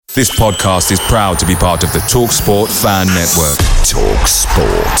This podcast is proud to be part of the TalkSport Fan Network.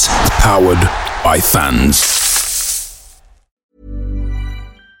 TalkSport. Powered by fans.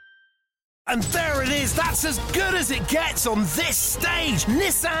 And there it is, that's as good as it gets on this stage.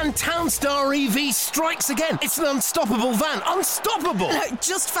 Nissan Townstar EV strikes again. It's an unstoppable van, unstoppable.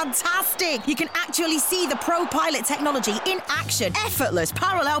 Just fantastic. You can actually see the ProPilot technology in action. Effortless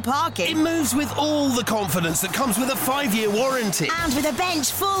parallel parking. It moves with all the confidence that comes with a 5-year warranty. And with a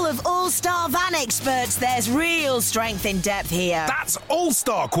bench full of all-star van experts, there's real strength in depth here. That's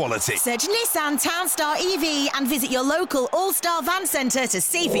all-star quality. Search Nissan Townstar EV and visit your local all-star van centre to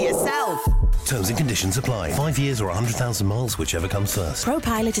see for yourself. Terms and conditions apply. 5 years or 100,000 miles, whichever comes first.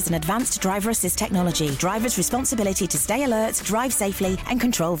 ProPilot is an advanced driver assist technology. Driver's responsibility to stay alert, drive safely and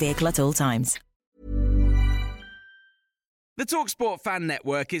control vehicle at all times. The TalkSport Fan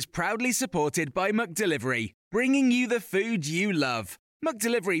Network is proudly supported by McDelivery, bringing you the food you love.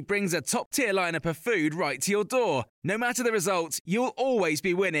 McDelivery brings a top-tier lineup of food right to your door. No matter the result, you'll always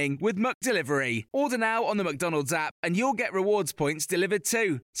be winning with McDelivery. Order now on the McDonald's app and you'll get rewards points delivered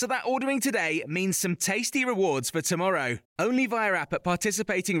too. So that ordering today means some tasty rewards for tomorrow. Only via app at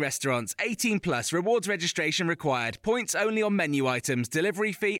participating restaurants. 18 plus. Rewards registration required. Points only on menu items.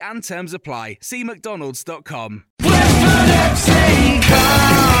 Delivery fee and terms apply. See mcdonalds.com. Brentford FC,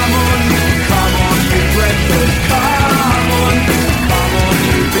 come on, you Brentford, come on. Come on,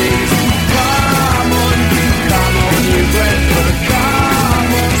 you bees. Come on, you Brentford.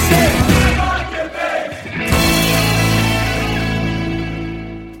 Come on,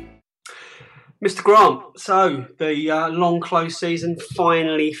 Mr. Grant, so the long close season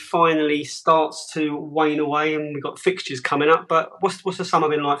finally starts to wane away, and we've got fixtures coming up. But what's the summer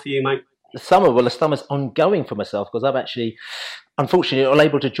been like for you, mate? The summer's ongoing for myself because I've actually, unfortunately, not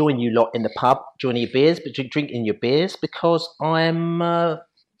able to join you lot in the pub, joining your beers, but drinking your beers because I'm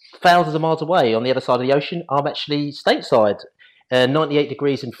thousands of miles away on the other side of the ocean. I'm actually stateside, 98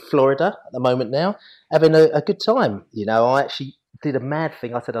 degrees in Florida at the moment now, having a good time. You know, I actually did a mad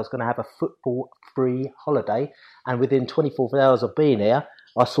thing. I said I was going to have a football-free holiday, and within 24 hours of being here,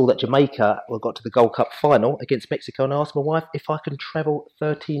 I saw that Jamaica got to the Gold Cup final against Mexico, and I asked my wife if I can travel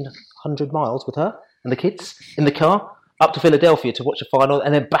 1,300 miles with her and the kids in the car up to Philadelphia to watch the final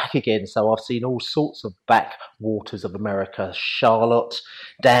and then back again. So I've seen all sorts of backwaters of America, Charlotte,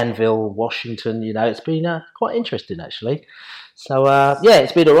 Danville, Washington. You know, it's been quite interesting actually. So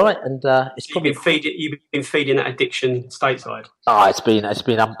it's been all right, and it's probably You've been feeding that addiction stateside. Oh, it's been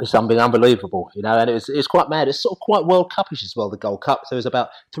unbelievable, you know, and it was quite mad. It's sort of quite World Cupish as well, the Gold Cup. There was about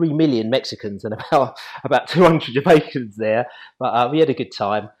 3 million Mexicans and about 200 Jamaicans there, but we had a good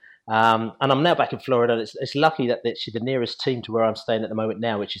time. And I'm now back in Florida. It's lucky that actually the nearest team to where I'm staying at the moment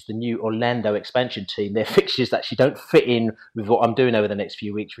now, which is the new Orlando expansion team, their fixtures actually don't fit in with what I'm doing over the next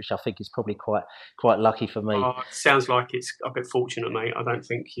few weeks, which I think is probably quite lucky for me. Oh, it sounds like it's a bit fortunate, mate. I don't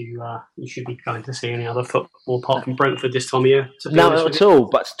think you should be going to see any other football apart from Brentford this time of year. No, not at all.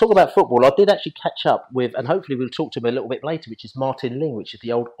 But to talk about football, I did actually catch up with, and hopefully we'll talk to him a little bit later, which is Martin Ling, which is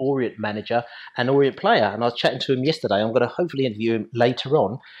the old Orient manager and Orient player. And I was chatting to him yesterday. I'm going to hopefully interview him later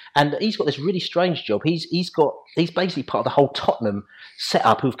on. And he's got this really strange job. He's basically part of the whole Tottenham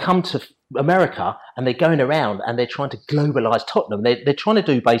setup who've come to America, and they're going around and they're trying to globalise Tottenham. They're trying to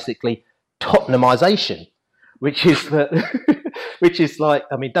do basically Tottenhamisation, which is like,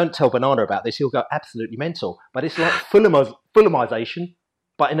 I mean, don't tell Banana about this, he'll go absolutely mental. But it's like Fulhamisation,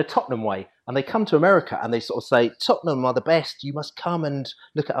 but in a Tottenham way. And they come to America and they sort of say, Tottenham are the best, you must come and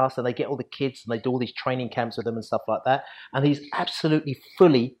look at us. And they get all the kids and they do all these training camps with them and stuff like that. And he's absolutely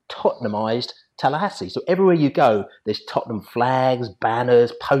fully Tottenhamised Tallahassee. So everywhere you go, there's Tottenham flags,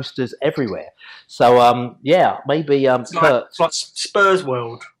 banners, posters everywhere. So, maybe... it's like Spurs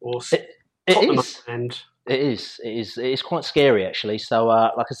World or Tottenham Land. It is quite scary actually. So,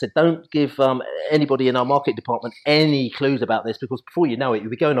 like I said, don't give anybody in our market department any clues about this, because before you know it, you'll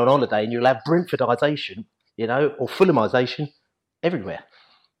be going on holiday and you'll have Brentfordisation, you know, or Fulhamisation everywhere.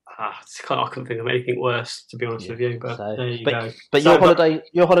 I couldn't think of anything worse, to be honest with you. But there you go. But your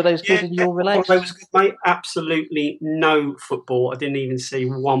holiday was good and you're relaxed? Holiday was good, mate. Absolutely no football. I didn't even see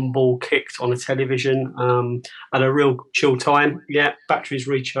one ball kicked on a television. Had a real chill time. Yeah, batteries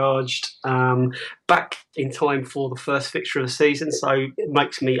recharged. Back in time for the first fixture of the season, so it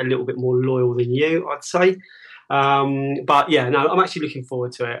makes me a little bit more loyal than you, I'd say. But yeah, no, I'm actually looking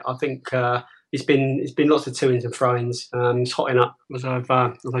forward to it. I think it's been lots of to-ins and throw-ins. It's hotting up, as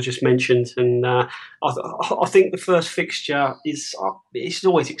I just mentioned, and I think the first fixture is it's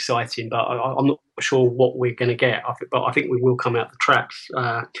always exciting, but I'm not sure what we're going to get. But I think we will come out the traps,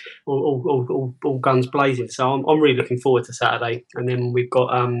 all guns blazing. So I'm really looking forward to Saturday, and then we've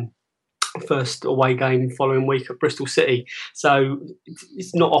got first away game following week at Bristol City. So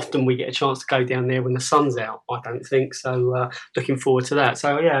it's not often we get a chance to go down there when the sun's out, I don't think. So looking forward to that.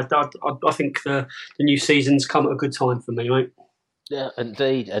 So yeah, I think the new season's come at a good time for me, mate. Yeah,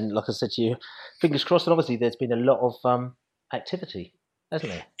 indeed. And like I said to you, fingers crossed. And obviously there's been a lot of activity,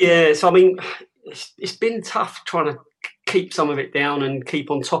 hasn't there? Yeah, so I mean, it's been tough trying to keep some of it down and keep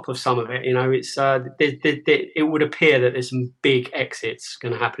on top of some of it. You know, it's it would appear that there's some big exits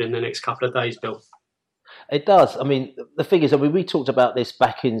going to happen in the next couple of days, Bill. It does. I mean, the thing is, we talked about this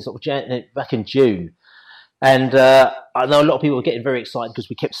back in June, and I know a lot of people were getting very excited because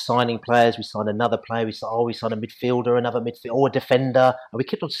we kept signing players. We signed another player. We signed a midfielder, another midfielder, or a defender, and we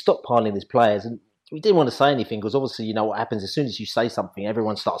kept on stockpiling these players. And we didn't want to say anything because obviously you know what happens as soon as you say something,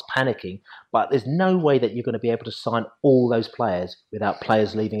 everyone starts panicking. But there's no way that you're going to be able to sign all those players without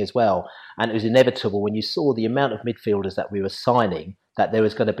players leaving as well. And it was inevitable when you saw the amount of midfielders that we were signing that there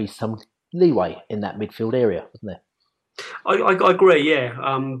was going to be some leeway in that midfield area, wasn't there? I agree, yeah.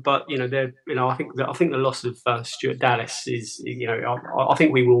 But I think the loss of Stuart Dallas is, I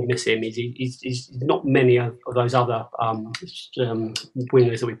think we will miss him. He's not many of those other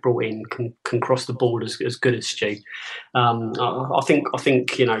wingers that we've brought in can cross the ball as good as Stu. I think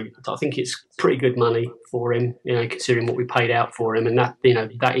it's pretty good money for him, considering what we paid out for him, and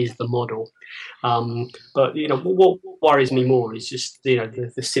that is the model. But what worries me more is just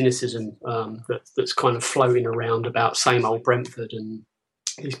the cynicism that's kind of floating around about same old Brentford and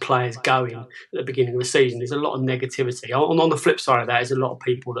these players going at the beginning of the season. There's a lot of negativity. On the flip side of that, there's a lot of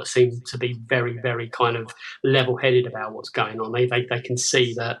people that seem to be very, very kind of level-headed about what's going on. They can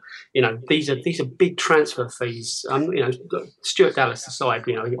see that these are big transfer fees. Stuart Dallas aside,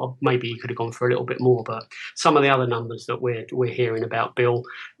 maybe he could have gone for a little bit more, but some of the other numbers that we're hearing about, Bill,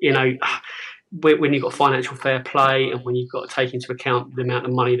 when you've got financial fair play and when you've got to take into account the amount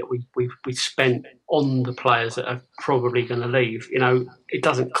of money that we spent on the players that are probably going to leave, it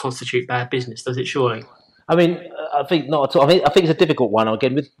doesn't constitute bad business, does it, surely? I mean, I think not at all. I think it's a difficult one.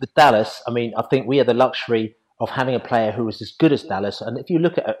 Again, with Dallas, I mean, I think we had the luxury of having a player who was as good as Dallas. And if you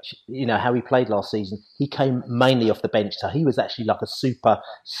look at, how he played last season, he came mainly off the bench. So he was actually like a super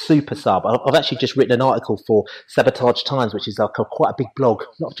sub. I've actually just written an article for Sabotage Times, which is like quite a big blog,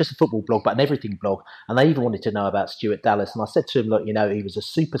 not just a football blog, but an everything blog. And they even wanted to know about Stuart Dallas. And I said to him, look, he was a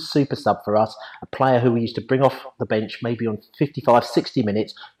super sub for us, a player who we used to bring off the bench maybe on 55, 60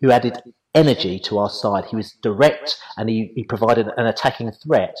 minutes, who added energy to our side. He was direct and he provided an attacking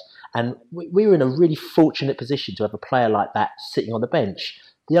threat. And we were in a really fortunate position to have a player like that sitting on the bench.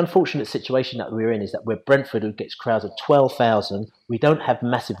 The unfortunate situation that we're in is that we're Brentford, who gets crowds of 12,000. We don't have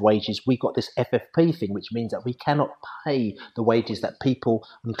massive wages. We've got this FFP thing, which means that we cannot pay the wages that people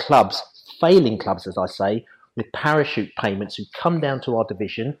and clubs, failing clubs, as I say, with parachute payments who come down to our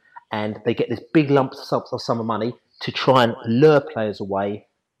division and they get this big lump of sum of money to try and lure players away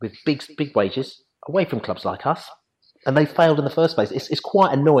with big wages away from clubs like us. And they failed in the first place. It's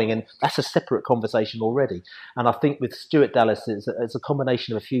quite annoying, and that's a separate conversation already. And I think with Stuart Dallas, it's a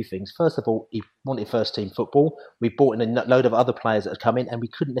combination of a few things. First of all, he wanted first-team football. We brought in a load of other players that had come in, and we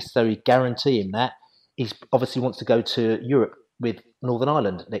couldn't necessarily guarantee him that. He obviously wants to go to Europe with Northern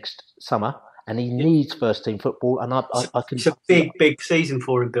Ireland next summer, and he needs first-team football. And I can. It's a big season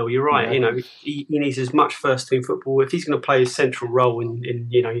for him, Bill. You're right. Yeah. He needs as much first-team football if he's going to play a central role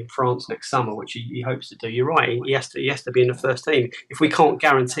in France next summer, which he hopes to do. You're right. He has to be in the first team. If we can't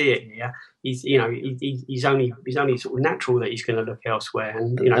guarantee it here, he's only sort of natural that he's going to look elsewhere.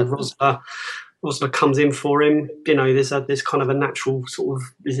 And Rosler comes in for him. There's kind of a natural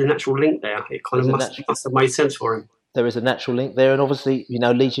there's a natural link there. It kind of must have made sense for him. There is a natural link there, and obviously,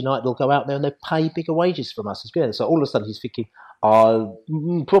 Leeds United will go out there and they pay bigger wages from us as well. So all of a sudden he's thinking, I'll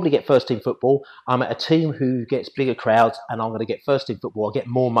probably get first-team football. I'm at a team who gets bigger crowds, and I'm going to get first-team football. I'll get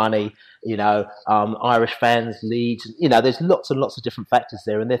more money, Irish fans, Leeds. There's lots and lots of different factors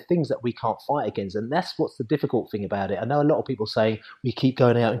there, and they're things that we can't fight against, and that's what's the difficult thing about it. I know a lot of people saying we keep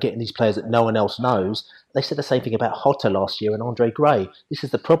going out and getting these players that no one else knows. They said the same thing about Hotter last year and Andre Gray. This is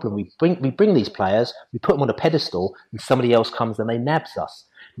the problem. We bring these players, we put them on a pedestal, and somebody else comes and they nabs us.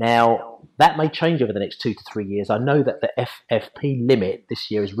 Now, that may change over the next 2 to 3 years. I know that the FFP limit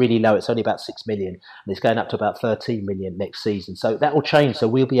this year is really low. It's only about 6 million, and it's going up to about 13 million next season. So that will change. So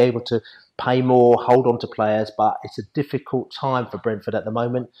we'll be able to pay more, hold on to players, but it's a difficult time for Brentford at the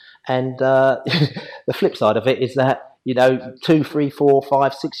moment. And the flip side of it is that, 2, 3, 4,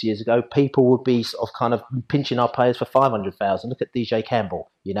 5, 6 years ago, people would be sort of kind of pinching our players for 500,000. Look at DJ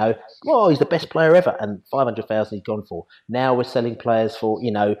Campbell, he's the best player ever, and 500,000 he's gone for. Now we're selling players for,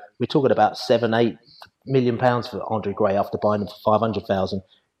 we're talking about £7, £8 million for Andre Gray after buying him for 500,000.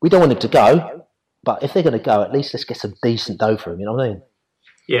 We don't want him to go, but if they're going to go, at least let's get some decent dough for him. You know what I mean?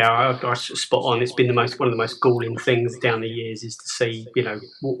 Yeah, I spot on. It's been one of the most galling things down the years is to see,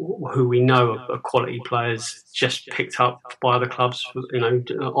 who we know are quality players just picked up by other clubs,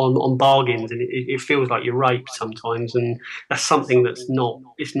 on bargains, and it feels like you're raped sometimes, and that's something it's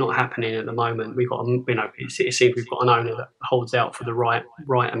not happening at the moment. We've got, it seems we've got an owner that holds out for the right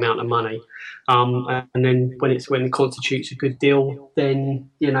amount of money, and then when it constitutes a good deal, then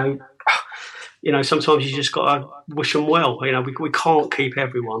sometimes you just got to wish them well. We can't keep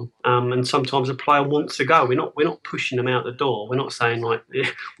everyone, and sometimes a player wants to go. We're not pushing them out the door. We're not saying like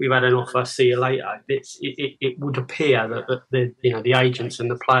we've had an offer, see you later. It would appear that the agents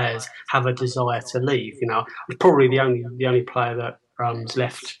and the players have a desire to leave. Probably the only player that's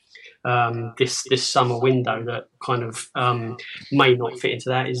left this summer window that kind of may not fit into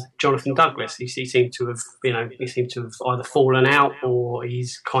that is Jonathan Douglas. He seemed to have either fallen out or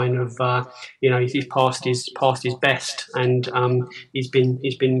he's kind of he's past his best, and he's been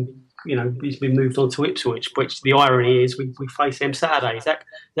moved on to Ipswich. Which the irony is we face them Saturday. Is that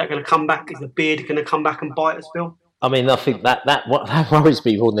going to come back? Is the beard going to come back and bite us, Bill? I mean, I think that worries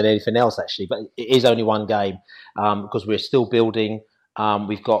me more than anything else, actually. But it is only one game because we're still building.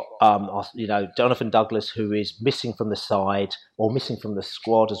 We've got, Jonathan Douglas, who is missing from the side or missing from the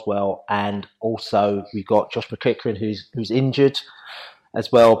squad as well. And also we've got Josh McEachran, who's injured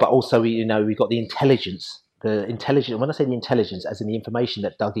as well. But also, we've got the intelligence. When I say the intelligence, as in the information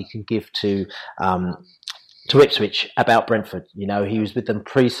that Dougie can give to Ipswich about Brentford. He was with them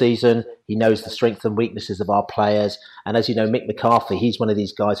pre-season. He knows the strengths and weaknesses of our players. And as you know, Mick McCarthy, he's one of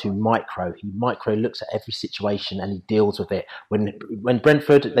these guys who micro looks at every situation and he deals with it. When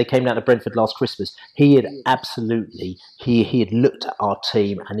Brentford, they came down to Brentford last Christmas, he had looked at our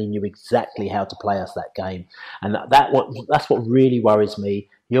team and he knew exactly how to play us that game. And that's what really worries me.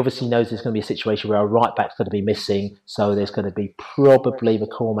 He obviously knows there's going to be a situation where our right back's going to be missing. So there's going to be probably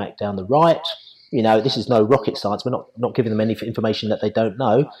McCormack down the right. This is no rocket science. We're not giving them any information that they don't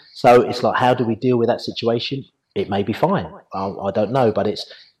know. So it's like, how do we deal with that situation? It may be fine. I don't know, but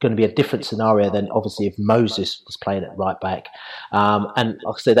it's going to be a different scenario than obviously if Moses was playing at right back. And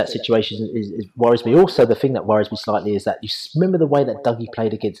like I said, that situation worries me. Also, the thing that worries me slightly is that you remember the way that Dougie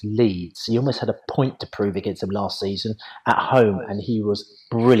played against Leeds. He almost had a point to prove against them last season at home, and he was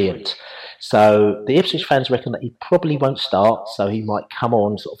brilliant. So the Ipswich fans reckon that he probably won't start, so he might come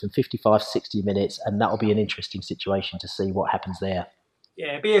on sort of in 55, 60 minutes, and that'll be an interesting situation to see what happens there.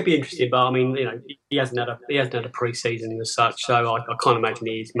 Yeah, it'd be interesting, but I mean, he hasn't had a pre-season as such, so I can't imagine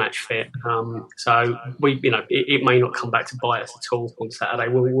he is match fit. So it may not come back to bite us at all on Saturday.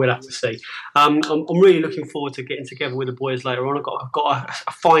 We'll have to see. I'm really looking forward to getting together with the boys later on. I've got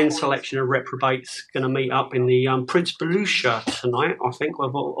a fine selection of reprobates going to meet up in the Prince Belusha tonight. I think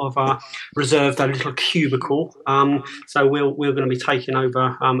I've reserved a little cubicle. So we're going to be taking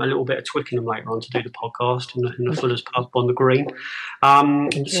over a little bit of Twickenham later on to do the podcast in the Fuller's Pub on the Green.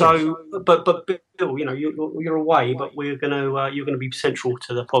 So, but Bill, you're away, but you're going to be central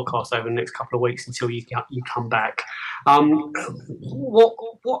to the podcast over the next couple of weeks until you come back. What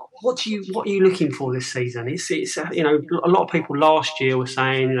are you looking for this season? It's a lot of people last year were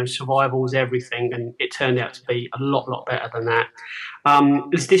saying survival is everything, and it turned out to be a lot better than that.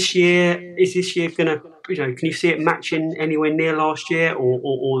 Is this year going to can you see it matching anywhere near last year,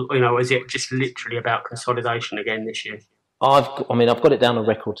 or is it just literally about consolidation again this year? I've got it down on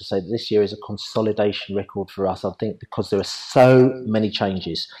record to say that this year is a consolidation record for us. I think because there are so many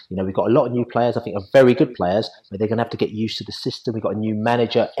changes. We've got a lot of new players. I think are very good players, but they're going to have to get used to the system. We've got a new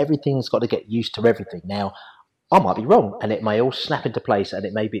manager. Everything's got to get used to everything. Now, I might be wrong, and it may all snap into place, and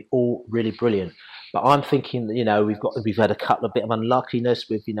it may be all really brilliant. But I'm thinking, we've had a couple of bit of unluckiness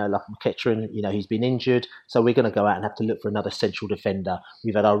with, like McEachran, he's been injured. So we're going to go out and have to look for another central defender.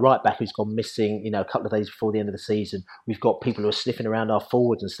 We've had our right back who's gone missing, a couple of days before the end of the season. We've got people who are sniffing around our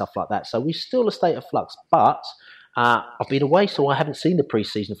forwards and stuff like that. So we're still a state of flux. But I've been away, so I haven't seen the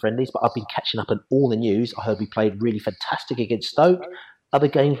pre-season friendlies, but I've been catching up on all the news. I heard we played really fantastic against Stoke. Other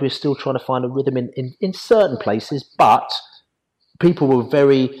games, we're still trying to find a rhythm in certain places, but people were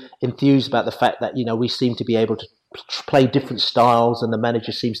very enthused about the fact that, we seem to be able to play different styles, and the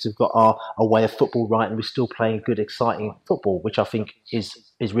manager seems to have got our way of football right, and we're still playing good, exciting football, which I think is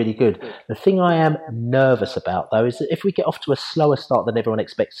really good. The thing I am nervous about, though, is that if we get off to a slower start than everyone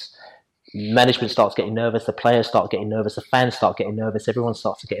expects, management starts getting nervous, the players start getting nervous, the fans start getting nervous, everyone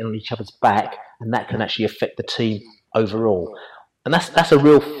starts to get on each other's back, and that can actually affect the team overall. And that's a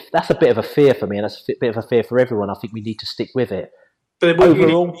bit of a fear for me, and that's a bit of a fear for everyone. I think we need to stick with it. But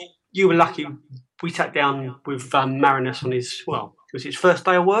overall, you were lucky. We sat down with Marinus on his, it was his first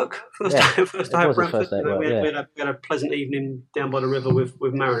day of work. First day at Brentford. We had a pleasant evening down by the river with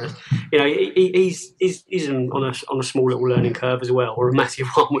Marinus. He's on a small little learning curve as well, or a massive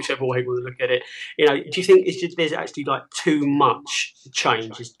one, whichever way we look at it. Do you think there's actually like too much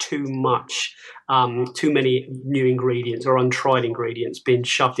change? There's too much, too many new ingredients or untried ingredients being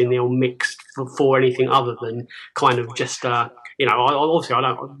shoved in there or mixed for anything other than kind of just. Obviously, I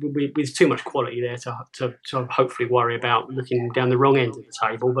don't. There's too much quality there to hopefully worry about looking down the wrong end of the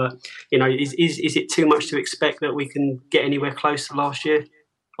table. But is it too much to expect that we can get anywhere close to last year?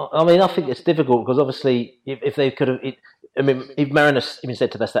 I mean, I think it's difficult because obviously, if they could have, if Marinus even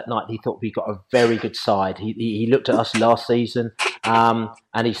said to us that night, he thought we got a very good side. He looked at us last season, and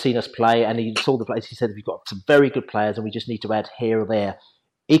he's seen us play, and he saw the players. He said we've got some very good players, and we just need to add here or there.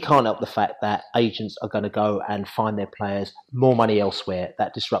 He can't help the fact that agents are going to go and find their players more money elsewhere.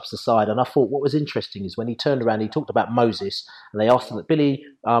 That disrupts the side. And I thought what was interesting is when he turned around, he talked about Moses, and they asked him that Billy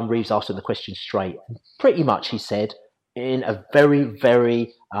Reeves asked him the question straight. And pretty much he said, in a very,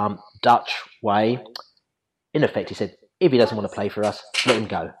 very Dutch way, in effect, he said, if he doesn't want to play for us, let him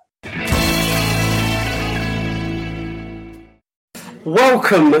go.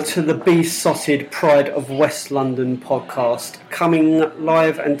 Welcome to the Besotted Pride of West London podcast, coming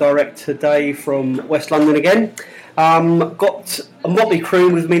live and direct today from West London again. Got a motley crew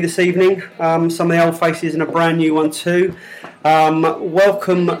with me this evening, some of the old faces and a brand new one too.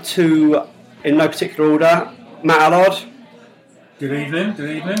 Welcome to, in no particular order, Matt Allard. Good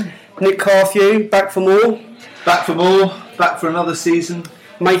evening. Nick Carthew, back for more. Back for another season.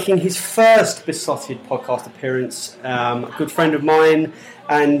 Making his first Besotted podcast appearance, a good friend of mine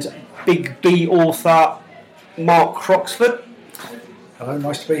and Big B author, Mark Croxford. Hello,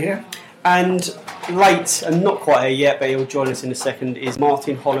 nice to be here. And late, and not quite here yet, but he'll join us in a second, is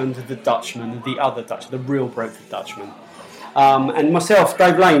Martin Holland, the Dutchman, the other Dutchman, the real Brentford Dutchman. And myself,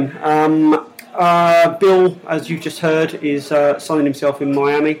 Dave Lane. Bill, as you've just heard, is sunning himself in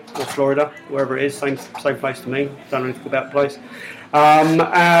Miami or Florida, wherever it is, same place to me. Don't know anything about the place. So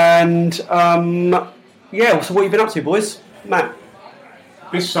what have you been up to, boys? Matt?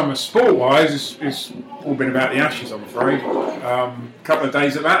 This summer, sport-wise, it's all been about the Ashes, I'm afraid. Couple of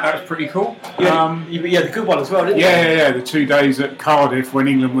days of that was pretty cool. You had a good one as well, didn't you? Yeah, the 2 days at Cardiff when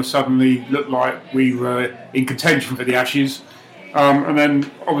England was suddenly looked like we were in contention for the Ashes. And then,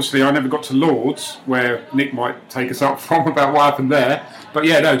 obviously, I never got to Lords, where Nick might take us up from about what happened there. But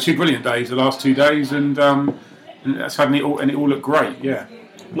yeah, no, 2 brilliant days, the last 2 days, and suddenly it all looked great, yeah.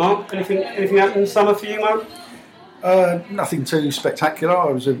 Mark, anything happened in the summer for you, Mark? Nothing too spectacular.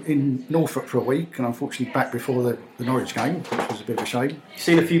 I was in Norfolk for a week, and unfortunately back before the Norwich game, which was a bit of a shame. You've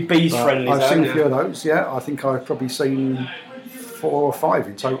seen a few Bees friendlies, I've seen a few of those, yeah. I think I've probably seen 4 or 5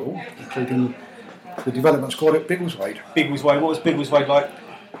 in total, including the development squad at Biggleswade. Biggleswade, what was Biggleswade like?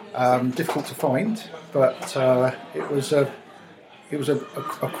 Difficult to find, but it was a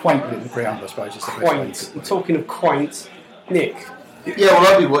quaint little ground, I suppose. Is the quaint. And talking of quaint, Nick. Yeah, well,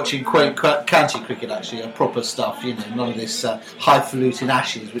 I've been watching quaint county cricket, actually, proper stuff, none of this highfalutin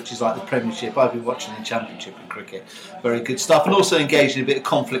Ashes, which is like the Premiership. I've been watching the Championship in cricket. Very good stuff. And also engaged in a bit of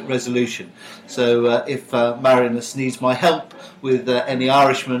conflict resolution. So if Marinus needs my help with any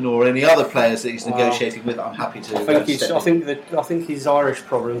Irishman or any other players that he's negotiating with, I'm happy to I think his Irish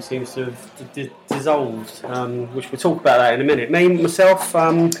problem seems to have dissolved, which we'll talk about that in a minute. Me, myself...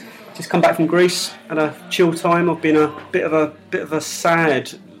 just come back from Greece, had a chill time. I've been a bit of a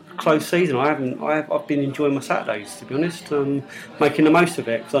sad close season. I've been enjoying my Saturdays, to be honest, making the most of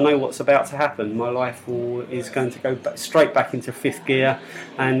it because I know what's about to happen. My life is going to go straight back into fifth gear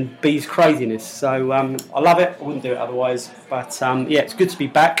and Bees craziness. So I love it. I wouldn't do it otherwise. But it's good to be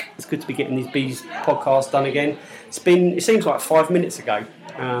back. It's good to be getting these Bees podcasts done again. It seems like 5 minutes ago,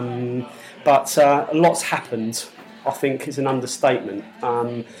 but lots happened. I think is an understatement.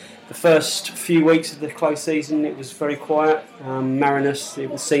 The first few weeks of the close season, it was very quiet. Marinus,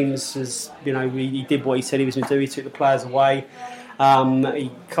 it seems as he did what he said he was going to do. He took the players away.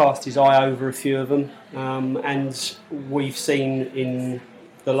 He cast his eye over a few of them, and we've seen in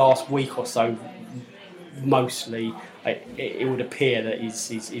the last week or so mostly it would appear that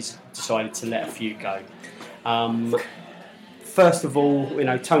he's decided to let a few go. First of all,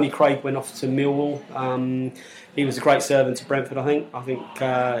 Tony Craig went off to Millwall. He was a great servant to Brentford, I think. I think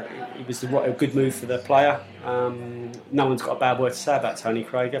it was a good move for the player. No one's got a bad word to say about Tony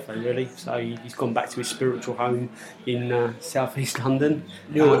Craig, have they, really? So he's gone back to his spiritual home in South East London.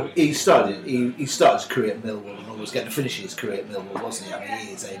 He started his career at Millwall and was getting to finish his career at Millwall, wasn't he? I mean,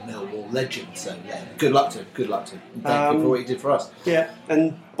 he is a Millwall legend. So yeah, good luck to him. Thank you for what he did for us. Yeah,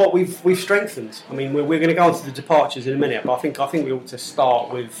 but we've strengthened. I mean, we're going to go on to the departures in a minute, but I think we ought to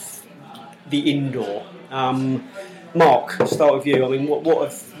start with the indoor. Mark, I'll start with you. I mean, what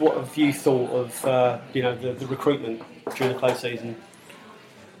have you thought of the recruitment during the close season?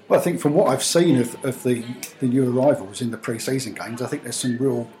 Well, I think from what I've seen of the new arrivals in the pre-season games, I think there's some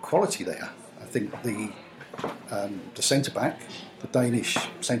real quality there. I think the centre back, the Danish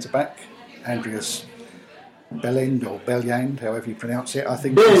centre back, Andreas Bellend or Belland, however you pronounce it, I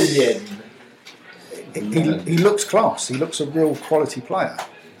think he looks class. He looks a real quality player.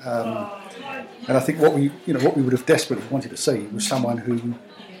 And I think what we would have desperately wanted to see was someone who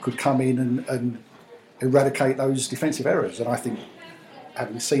could come in and eradicate those defensive errors. And I think,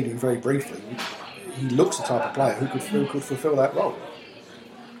 having seen him very briefly, he looks the type of player who could fulfil that role.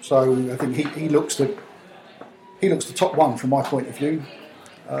 So I think he looks the top one from my point of view.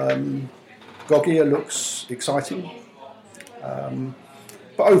 Gogia looks exciting, but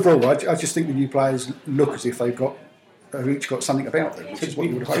overall, I just think the new players look as if they've each got something about them, which is what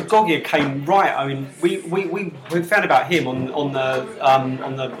you would hope. Gogia came right. I mean, we found about him on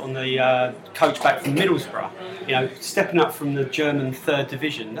the coach back from Middlesbrough. Stepping up from the German third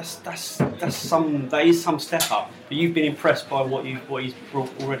division. That is some step up. But you've been impressed by what he's brought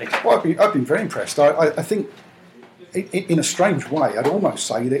already. Well, I've been very impressed. I think, in a strange way, I'd almost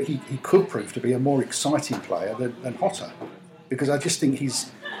say that he could prove to be a more exciting player than Hotter, because I just think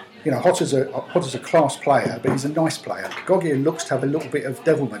he's. Hotter's a class player, but he's a nice player. Gogia looks to have a little bit of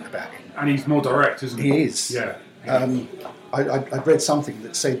devilment about him. And he's more direct, isn't he? He is. Yeah. I read something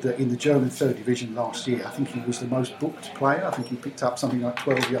that said that in the German third division last year, I think he was the most booked player. I think he picked up something like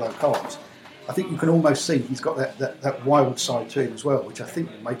 12 yellow cards. I think you can almost see he's got that wild side to him as well, which I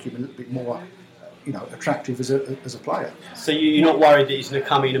think will make him a little bit more attractive as a player. So you're not worried that he's going to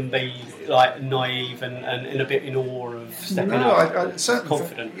come in and be like naive and a bit in awe of stepping up? No, I certainly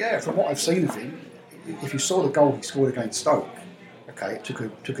confident. From what I've seen of him, if you saw the goal he scored against Stoke, okay, it took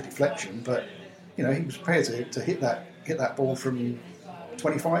a deflection, but he was prepared to hit that ball from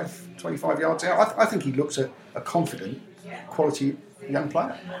 25 yards out. I think he looks a confident, quality young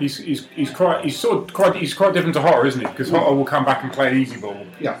player. He's quite different to Hotter, isn't he? Because Hotter will come back and play an easy ball.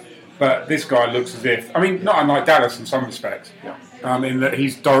 Yeah. But this guy looks as if, not unlike Dallas in some respects, in that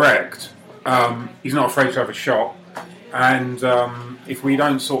he's direct, he's not afraid to have a shot, and if we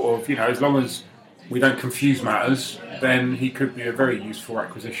don't sort of, as long as we don't confuse matters, then he could be a very useful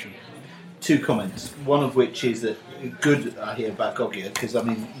acquisition. Two comments, one of which is that good I hear about Gogia, because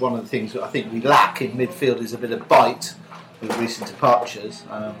one of the things that I think we lack in midfield is a bit of bite with recent departures,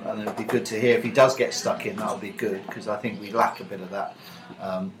 and it would be good to hear if he does get stuck in, that would be good, because I think we lack a bit of that.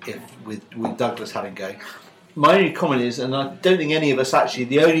 If with Douglas having going. My only comment is, and I don't think any of us actually,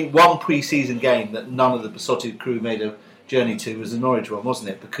 the only one pre-season game that none of the Besotted crew made a journey to was the Norwich one, wasn't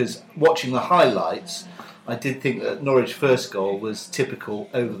it? Because watching the highlights, I did think that Norwich first goal was typical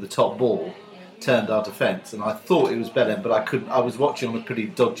over-the-top ball, turned our defence, and I thought it was Bellend, but I was watching on a pretty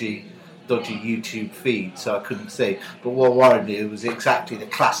dodgy YouTube feed, so I couldn't see. But what worried me was exactly the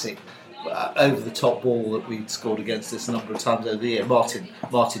classic over-the-top ball that we'd scored against us a number of times over the year. Martin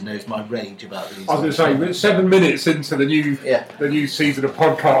knows my rage about these. I was going to say, 7 minutes into the new season of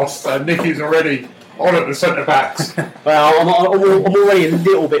podcasts, Nicky's already on at the centre backs. Well, I'm already a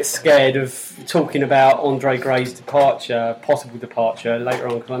little bit scared of talking about Andre Gray's possible departure later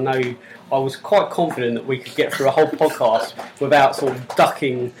on, because I know I was quite confident that we could get through a whole podcast without sort of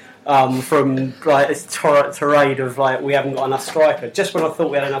ducking from like this tirade of like we haven't got enough strikers. Just when I thought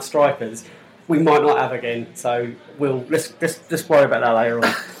we had enough strikers, we might not have again. So let's worry about that later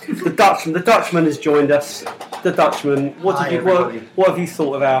on. The Dutchman has joined us. The Dutchman. What have you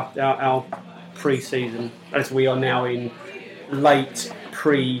thought of our pre-season as we are now in late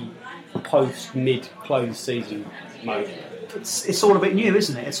post mid close season mode? It's all a bit new,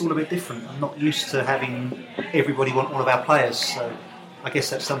 isn't it? It's all a bit different. I'm not used to having everybody want all of our players, so I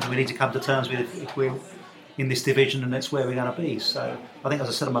guess that's something we need to come to terms with if we're in this division and that's where we're going to be. So I think, as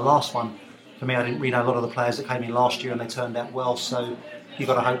I said on my last one, for me, I didn't really know a lot of the players that came in last year and they turned out well, so you've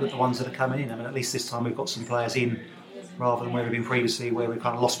got to hope that the ones that are coming in, at least this time we've got some players in rather than where we've been previously, where we've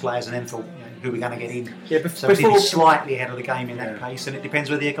kind of lost players and then thought, who we're going to get in. Yeah, So we did slightly ahead of the game in that case, and it depends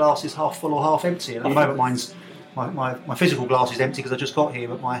whether your glass is half full or half empty. And at the moment, my physical glass is empty because I just got here,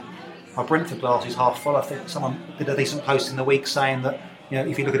 but my Brentford glass is half full. I think someone did a decent post in the week saying that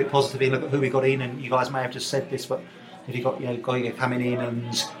if you look at it positively, look at who we got in, and you guys may have just said this, but if you got Goiga coming in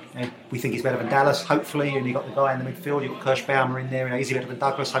and we think he's better than Dallas, hopefully, and you got the guy in the midfield, you've got Kirschbaumer in there, is he better than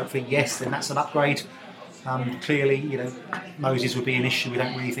Douglas? Hopefully, yes, then that's an upgrade. Clearly, Moses would be an issue. We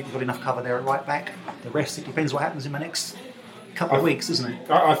don't really think we've got enough cover there at right back. The rest, it depends what happens in the next couple of weeks, isn't it?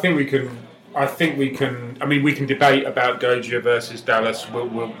 I think we can. I mean, we can debate about Gogia versus Dallas. We're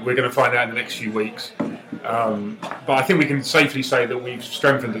going to find out in the next few weeks. But I think we can safely say that we've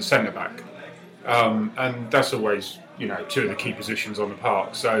strengthened at centre back, and that's always two of the key positions on the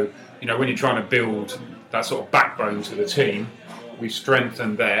park. So when you're trying to build that sort of backbone to the team, we've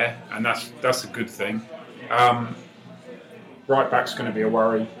strengthened there, and that's a good thing. Right back's going to be a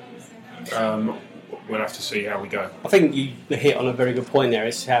worry. We'll have to see how we go. I think you hit on a very good point there.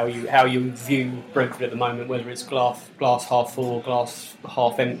 It's how you view Brentford at the moment, whether it's glass half full or glass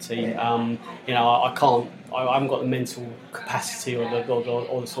half empty. I haven't got the mental capacity or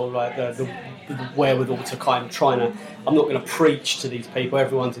the sort of like the wherewithal to kind of trying to. I'm not going to preach to these people.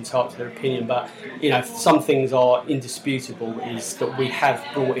 Everyone's entitled to their opinion, but some things are indisputable. Is that we have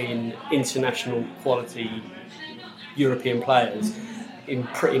brought in international quality European players in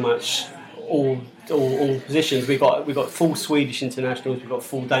pretty much all positions. We've got full Swedish internationals, we've got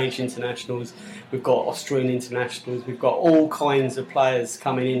full Danish internationals, we've got Austrian internationals, we've got all kinds of players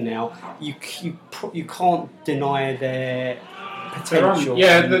coming in now. You can't deny their potential.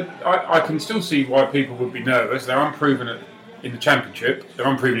 I can still see why people would be nervous. They're unproven in the Championship. They're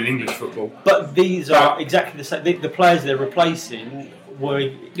unproven in English football. But these are exactly the same. The players they're replacing were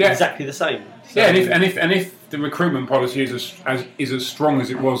exactly the same. So, and if the recruitment policy is as strong as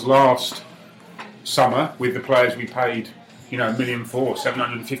it was last summer with the players we paid, $1 million for,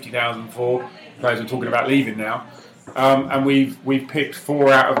 750,000 for, players are talking about leaving now, and we've picked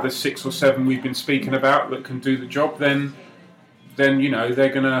 4 out of the 6 or 7 we've been speaking about that can do the job, then they're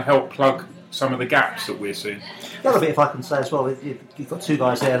going to help plug some of the gaps that we're seeing. The other bit, if I can say as well, you've got 2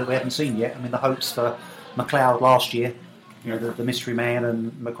 guys there that we haven't seen yet. I mean, the hopes for McLeod last year, the mystery man,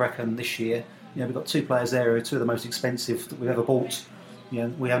 and McGregor this year. We've got 2 players there who are 2 of the most expensive that we've ever bought.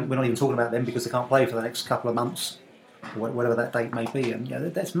 We're not even talking about them because they can't play for the next couple of months, or whatever that date may be. And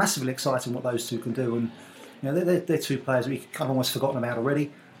that's massively exciting what those 2 can do. And they're 2 players that we've kind of almost forgotten about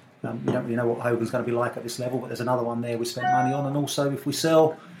already. We don't really know what Hogan's going to be like at this level, but there's another one there we spent money on. And also, if we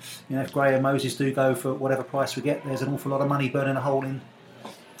sell, if Gray and Moses do go for whatever price we get, there's an awful lot of money burning a hole in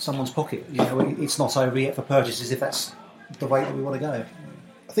someone's pocket. It's not over yet for purchases if that's the way that we want to go.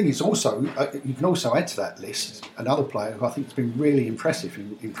 I think it's also, you can also add to that list another player who I think has been really impressive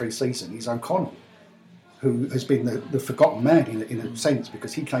in pre-season is O'Connell, who has been the forgotten man in a sense,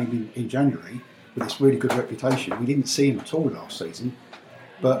 because he came in January with this really good reputation. We didn't see him at all last season,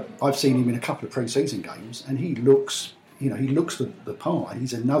 but I've seen him in a couple of pre-season games, and he looks the part.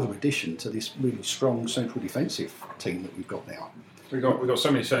 He's another addition to this really strong central defensive team that we've got now. We've got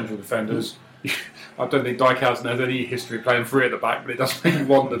so many central defenders. I don't think Dijkhuizen has any history of playing 3 at the back, but it does make you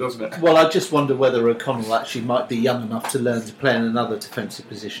wonder, doesn't it? Well, I just wonder whether O'Connell actually might be young enough to learn to play in another defensive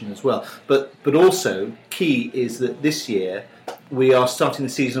position as well. But also, key is that this year we are starting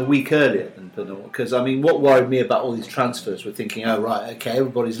the season a week earlier than normal. Because, I mean, what worried me about all these transfers, we're thinking,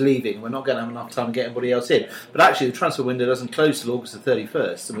 everybody's leaving, we're not going to have enough time to get anybody else in. But actually, the transfer window doesn't close till August the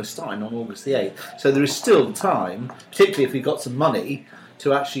 31st, and we're starting on August the 8th. So there is still time, particularly if we've got some money,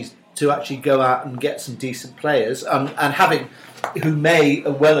 to actually go out and get some decent players, and having who may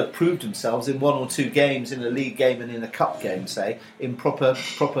well have proved themselves in 1 or 2 games in a league game and in a cup game, say, in proper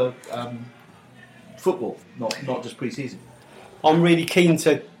football, not just pre-season. I'm really keen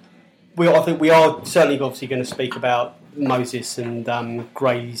to. I think we are certainly obviously going to speak about Moses and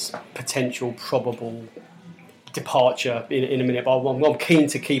Gray's potential probable departure in a minute, but I'm keen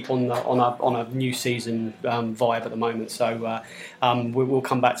to keep on a new season vibe at the moment, so we'll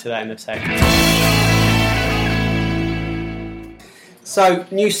come back to that in a second. So,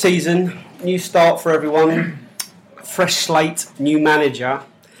 new season, new start for everyone, fresh slate, new manager.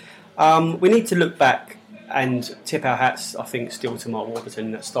 We need to look back and tip our hats, I think, still to Mark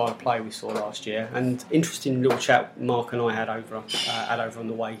Warburton, that style of play we saw last year. And interesting little chat Mark and I had over on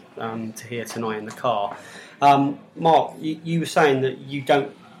the way to here tonight in the car. Mark, you were saying that you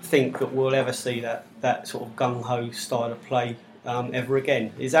don't think that we'll ever see that sort of gung-ho style of play ever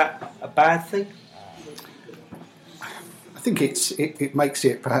again. Is that a bad thing? I think it makes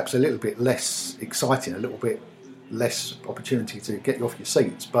it perhaps a little bit less exciting, a little bit less opportunity to get you off your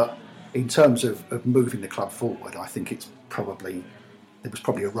seats. But in terms of moving the club forward, I think it was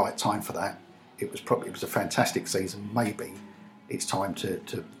probably a right time for that. It was a fantastic season. Maybe it's time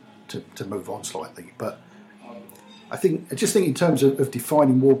to move on slightly. But I just think in terms of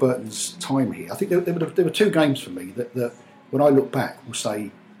defining Warburton's time here, I think there were two games for me that when I look back will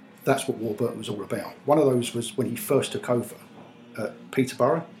say that's what Warburton was all about. One of those was when he first took over at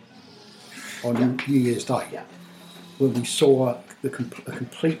Peterborough on New Year's Day, when we saw a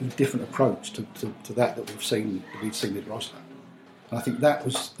completely different approach to that we'd seen with Rosler. And I think that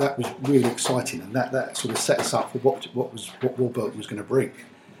was really exciting, and that sort of set us up for what Warburton was going to bring.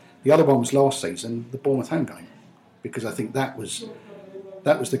 The other one was last season, the Bournemouth home game, because I think that was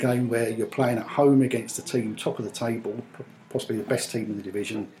the game where you're playing at home against the team top of the table, possibly the best team in the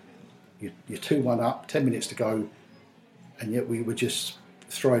division. You're 2-1 up, 10 minutes to go, and yet we were just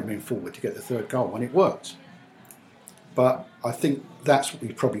throwing men forward to get the third goal, and it worked. But I think that's what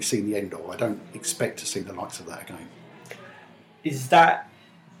we've probably seen the end of. I don't expect to see the likes of that again. Is that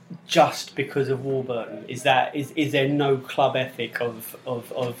just because of Warburton? Is there no club ethic of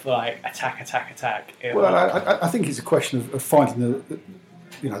like attack? Well, I think it's a question of finding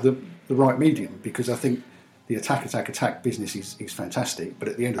the right medium, because I think the attack business is fantastic, but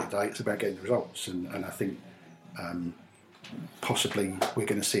at the end of the day, it's about getting the results, and I think possibly we're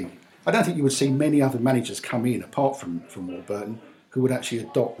going to see. I don't think you would see many other managers come in apart from Warburton who would actually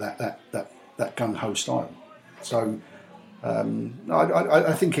adopt that gung-ho style. So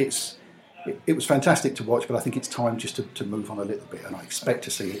I think it was fantastic to watch, but I think it's time just to move on a little bit, and I expect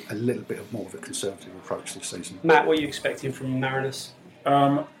to see a little bit more of a conservative approach this season. Matt, what are you expecting from Marinus?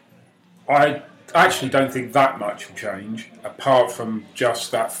 I actually don't think that much will change, apart from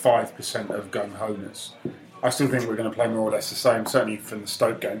just that 5% of gung-ho-ness. I still think we're going to play more or less the same, certainly from the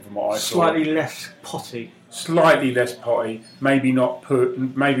Stoke game, from what I saw. Slightly less potty. Slightly less potty. Maybe not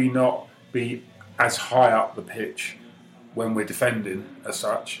be as high up the pitch when we're defending as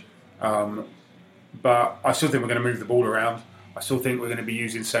such. But I still think we're going to move the ball around. I still think we're going to be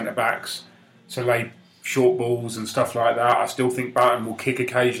using centre backs to lay short balls and stuff like that. I still think Barton will kick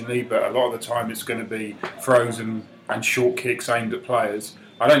occasionally, but a lot of the time it's going to be throws and short kicks aimed at players.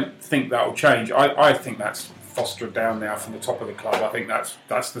 I don't think that will change. I think that's fostered down now from the top of the club. I think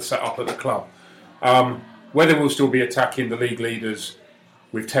that's the setup at the club. Whether we'll still be attacking the league leaders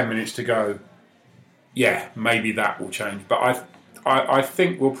with 10 minutes to go, yeah, maybe that will change. But I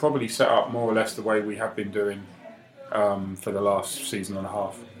think we'll probably set up more or less the way we have been doing for the last season and a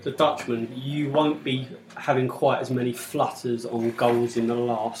half. The Dutchman, you won't be having quite as many flutters on goals in the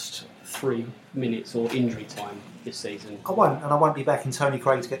last 3 minutes or injury time this season. I won't, and I won't be back in Tony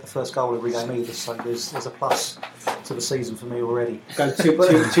Craig to get the first goal every game either, so there's a plus to the season for me already. Going two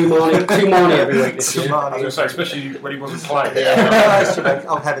Marnie every week this year. I was going to say, especially when he wasn't playing.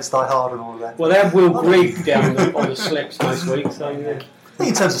 I'll have it die hard and all of that. Well, they have Will Grigg down on the slips most weeks, so yeah. I think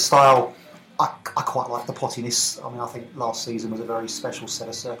in terms of style, I quite like the pottiness. I mean, I think last season was a very special set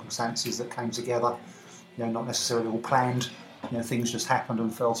of circumstances that came together. Not necessarily all planned. Things just happened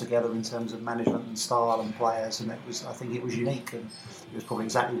and fell together in terms of management and style and players, and I think it was unique, and it was probably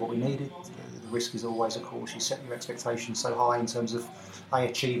exactly what we needed. The risk is always, of course, you set your expectations so high in terms of A,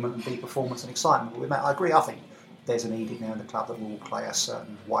 achievement, and B, performance and excitement. But with Matt, I agree. I think there's an edict now in the club that will play a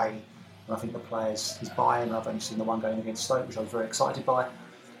certain way, and I think the players is buying. I've only seen the one game against Stoke, which I was very excited by.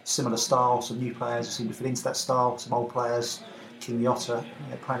 Similar style, some new players who seem to fit into that style, some old players. King Yotta,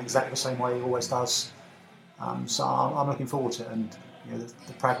 playing exactly the same way he always does. So I'm looking forward to it, and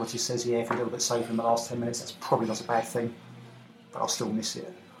the pragmatist says, if you're a little bit safer in the last 10 minutes, that's probably not a bad thing, but I'll still miss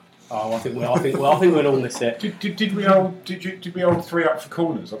it. Oh, I think we'll all miss it. Did we hold 3 up for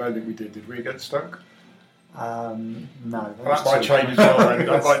corners? I don't think we did. Did we against Stoke? No. That might change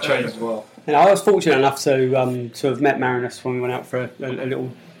as well. I was fortunate enough to have met Marinus when we went out for a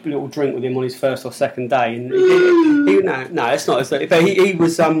little drink with him on his first or second day, and it's not. But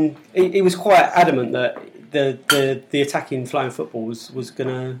he was quite adamant that the attacking flowing football was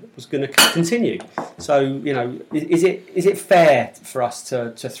gonna continue. So is it fair for us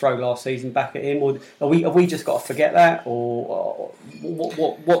to throw last season back at him, or have we just got to forget that, or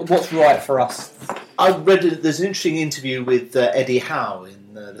what's right for us? I read there's an interesting interview with Eddie Howe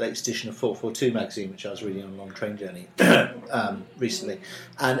in the latest edition of 442 magazine, which I was reading on a long train journey recently.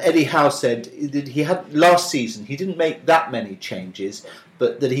 And Eddie Howe said that he had last season he didn't make that many changes,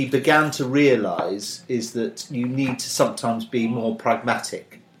 but that he began to realise is that you need to sometimes be more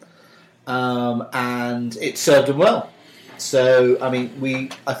pragmatic, and it served him well. So I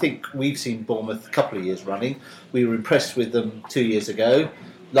think we've seen Bournemouth a couple of years running. We were impressed with them 2 years ago.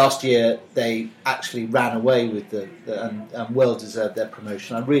 Last year they actually ran away with and well deserved their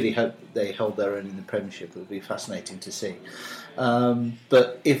promotion. I really hope they hold their own in the Premiership. It will be fascinating to see.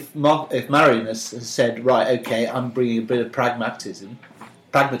 But if Marion has said, right, okay, I'm bringing a bit of pragmatism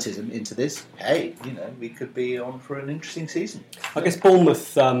into this, hey, we could be on for an interesting season. I guess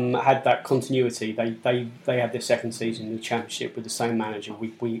Bournemouth had that continuity. They had their second season in the Championship with the same manager.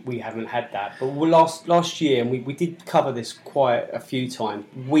 We haven't had that. But last year, and we did cover this quite a few times,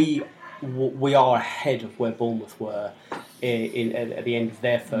 we are ahead of where Bournemouth were at the end of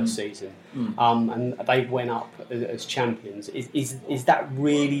their first season. And they went up as champions. Is that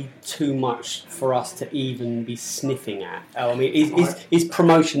really too much for us to even be sniffing at? I mean, is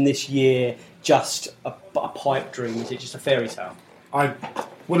promotion this year just a pipe dream? Is it just a fairy tale?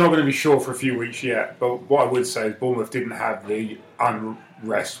 We're not going to be sure for a few weeks yet, but what I would say is Bournemouth didn't have the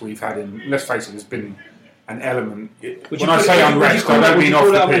unrest we've had in. Let's face it, there's been an element. When I say unrest, I don't mean off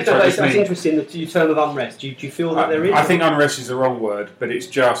the pitch. That's interesting that you term of unrest. Do you feel that there is? I think unrest is the wrong word, but it's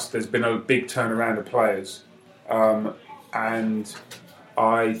just there's been a big turnaround of players, and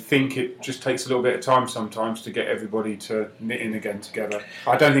I think it just takes a little bit of time sometimes to get everybody to knit in again together.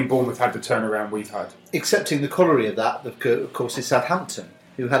 I don't think Bournemouth had the turnaround we've had. Excepting the corollary of that, of course, is Southampton,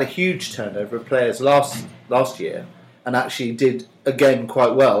 who had a huge turnover of players last year and actually did again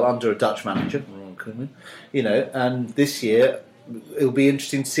quite well under a Dutch manager. And this year it'll be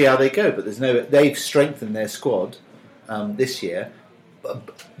interesting to see how they go. But they've strengthened their squad this year,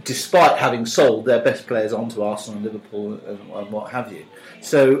 despite having sold their best players onto Arsenal and Liverpool and what have you.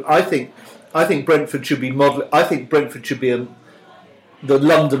 So I think Brentford should be model. I think Brentford should be the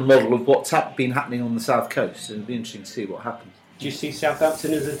London model of what's been happening on the South Coast. It'll be interesting to see what happens. Do you see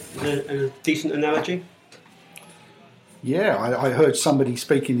Southampton as a decent analogy? Yeah, I heard somebody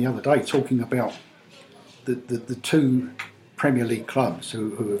speaking the other day talking about the two Premier League clubs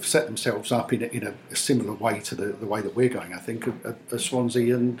who have set themselves up in a similar way to the way that we're going. I think are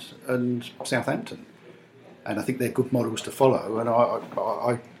Swansea and Southampton, and I think they're good models to follow. And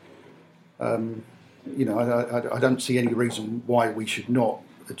I don't see any reason why we should not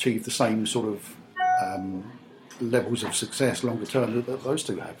achieve the same sort of levels of success longer term that those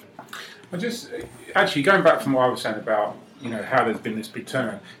two have. I just actually going back from what I was saying about how there's been this big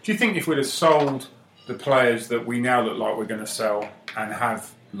turnaround. Do you think if we'd have sold the players that we now look like we're going to sell and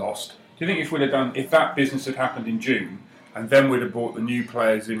have lost, do you think if that business had happened in June and then we'd have bought the new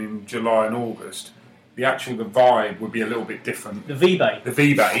players in July and August, the vibe would be a little bit different. The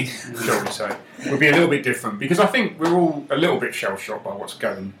V-Bay, shall we say, would be a little bit different, because I think we're all a little bit shell-shocked by what's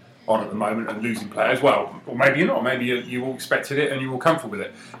going on at the moment and losing players. Well, or maybe you're not. Maybe you all expected it and you're all comfortable with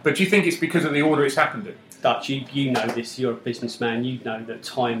it. But do you think it's because of the order it's happened in? Dutch, you know this, you're a businessman, you know that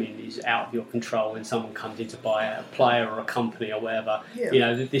timing is out of your control when someone comes in to buy a player or a company or whatever.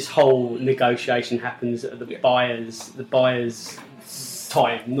 Yeah. This whole negotiation happens at the buyer's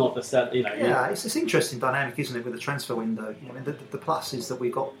time, not the Yeah, it's an interesting dynamic, isn't it, with the transfer window? The plus is that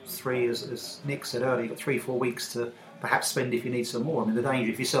we've got as Nick said earlier, you've got 3-4 weeks to perhaps spend if you need some more. The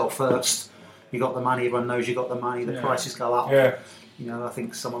danger if you sell first, you got the money, everyone knows you got the money, the prices go up. Yeah. I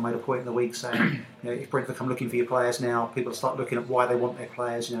think someone made a point in the week saying, if Brentford come looking for your players now, people start looking at why they want their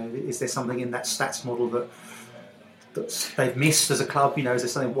players. Is there something in that stats model that they've missed as a club? Is there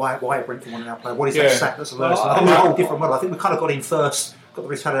something why Brentford want our player? What is that stat that's allowed? I think it's a whole different model. I think we kind of got in first, got the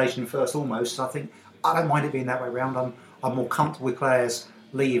retaliation in first almost. So I think I don't mind it being that way around. I'm more comfortable with players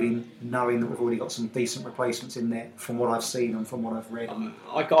leaving, knowing that we've already got some decent replacements in there from what I've seen and from what I've read.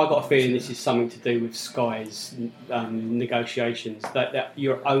 I got a feeling this is something to do with Sky's negotiations, that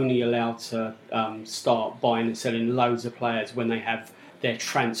you're only allowed to start buying and selling loads of players when they have their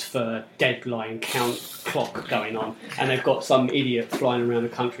transfer deadline clock going on, and they've got some idiot flying around the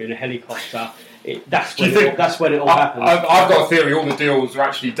country in a helicopter. That's when it all happens. I've got a theory all the deals are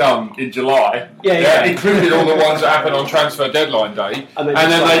actually done in July. Yeah. Including all the ones that happen on transfer deadline day. And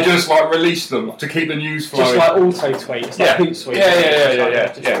then they just release them to keep the news flowing. Just like auto-tweet. It's like Hootsuite.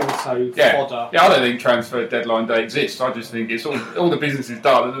 Yeah. Fodder. Yeah, I don't think transfer deadline day exists. I just think it's all the business is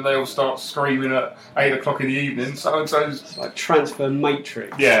done, and then they all start screaming at 8 o'clock in the evening. So-and-so's... like transfer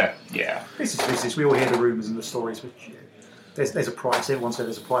matrix. Yeah. This is business. We all hear the rumours and the stories, which... There's a price. Everyone said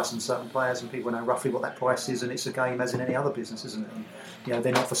there's a price on certain players, and people know roughly what that price is, and it's a game as in any other business, isn't it? And,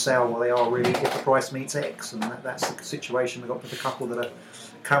 they're not for sale. Well, they are really if the price meets X, and that's the situation we've got with the couple that are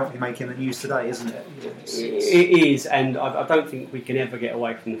currently making the news today, isn't it? It is, and I don't think we can ever get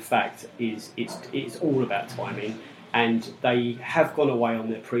away from the fact it's all about timing. And they have gone away on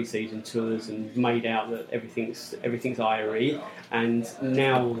their pre-season tours and made out that everything's IRE, and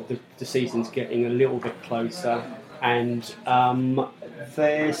now the season's getting a little bit closer. and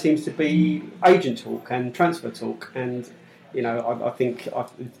there seems to be agent talk and transfer talk, and I think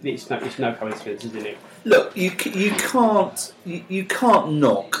it's no coincidence, isn't it? Look, you can't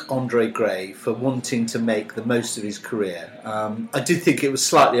knock Andre Gray for wanting to make the most of his career. I did think it was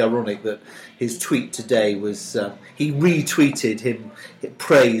slightly ironic that his tweet today was he retweeted him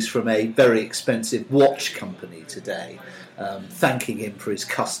praise from a very expensive watch company today, thanking him for his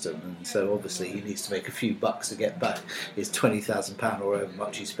custom, and so obviously he needs to make a few bucks to get back his £20,000 or however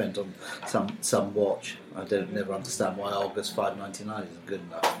much he spent on some watch. I never understand why August 5.99 isn't good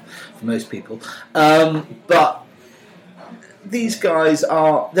enough for most people. But these guys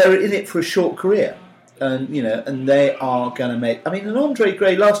they're in it for a short career, and they are going to make. I mean, an Andre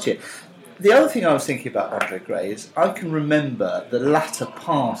Gray last year. The other thing I was thinking about Andre Gray is I can remember the latter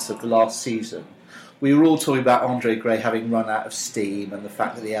part of the last season. We were all talking about Andre Gray having run out of steam and the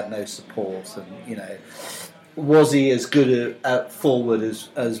fact that he had no support, and was he as good at forward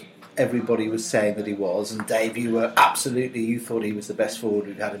as everybody was saying that he was? And Dave, you thought he was the best forward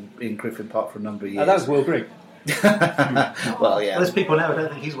we've had in Griffin Park for a number of years. That was Will Grigg. Well, yeah. There's people now who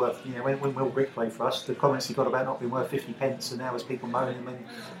don't think he's worth. When Will Grigg played for us, the comments he got about not being worth 50 pence, and now there's people moaning him, and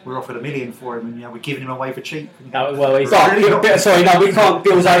we're offered $1 million for him, and we're giving him away for cheap. Sorry, no, we can't.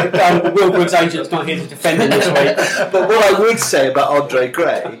 Will Grigg's agent's not here to defend him this week. But what I would say about Andre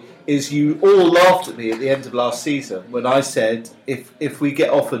Gray is you all laughed at me at the end of last season when I said if we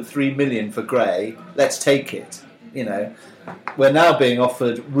get offered $3 million for Gray, let's take it. We're now being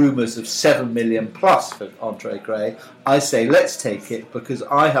offered rumours of $7 million plus for Andre Gray. I say let's take it because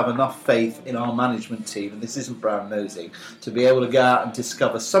I have enough faith in our management team, and this isn't brown nosing, to be able to go out and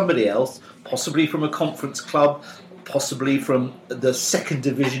discover somebody else, possibly from a conference club, possibly from the second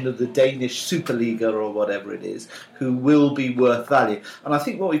division of the Danish Superliga or whatever it is, who will be worth value. And I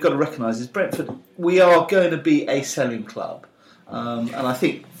think what we've got to recognise is Brentford, we are going to be a selling club. And I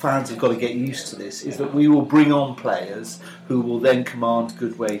think fans have got to get used to this, is that we will bring on players who will then command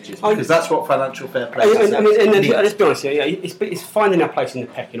good wages, because that's what financial fair play is. Let's be honest, it's finding our place in the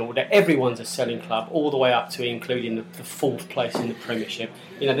pecking order. Everyone's a selling club, all the way up to including the fourth place in the Premiership.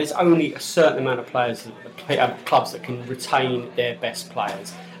 There's only a certain amount of clubs that can retain their best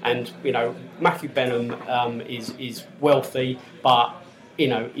players. And, Matthew Benham is wealthy, but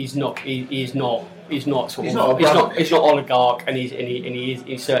he's not oligarch, and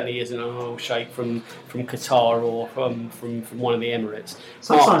he certainly isn't an oil sheikh from Qatar or from one of the Emirates.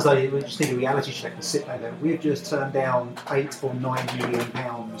 Sometimes though, we just need a reality check and sit there. We've just turned down £8 or £9 million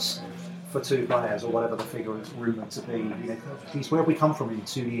for 2 players, or whatever the figure is rumoured to be. Where have we come from in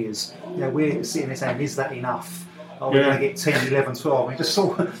 2 years? We're sitting there saying, is that enough? Are we going to get 10, 11, 12? We just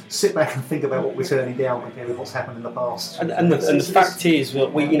sort of sit back and think about what we're turning down compared with what's happened in the past. And the fact is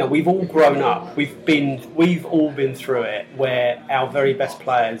that we've all grown up. We've all been through it, where our very best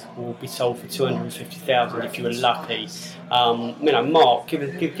players will be sold for $250,000 if you were lucky. Mark,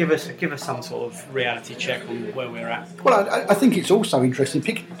 give us some sort of reality check on where we're at. Well, I think it's also interesting.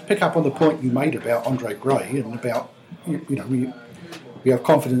 Pick up on the point you made about Andre Gray and about we have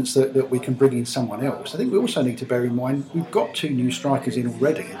confidence that we can bring in someone else. I think we also need to bear in mind we've got 2 new strikers in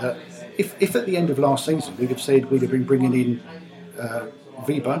already. That if at the end of last season we'd have said we'd have been bringing in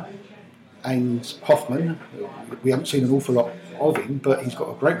Weber and Hoffman, we haven't seen an awful lot of him, but he's got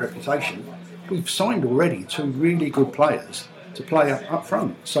a great reputation. We've signed already 2 really good players to play up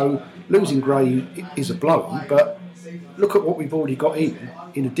front. So losing Gray is a blow, but look at what we've already got in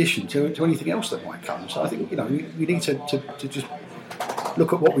addition to anything else that might come. So I think we need to just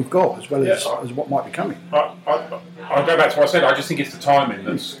look at what we've got as well as what might be coming. I'll go back to what I said. I just think it's the timing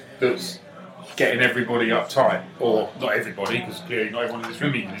that's getting everybody uptight, or not everybody, because clearly not everyone in this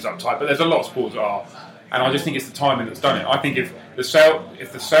room even is uptight. But there's a lot of sports that are, and I just think it's the timing that's done it. I think if the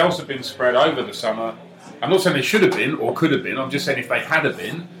sales have been spread over the summer, I'm not saying they should have been or could have been. I'm just saying if they had have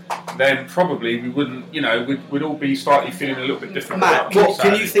been, then probably we wouldn't. We'd all be slightly feeling a little bit different. Matt,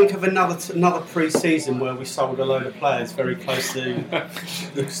 can you think of another pre-season where we sold a load of players very close to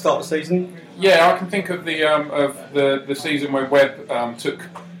the start of the season? Yeah, I can think of the season when Webb took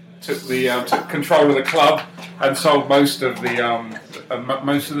control of the club and sold most of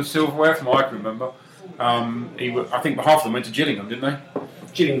the silverware, from what I can remember. I think half of them went to Gillingham, didn't they?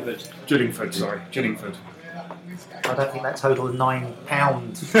 Gillingford. I don't think that total £9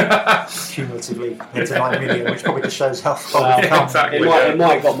 cumulatively into 9 million, which probably just shows how far we've come. Exactly. It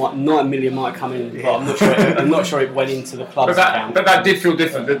might have got 9 million might come in, but I'm not sure it went into the club's account. But that did feel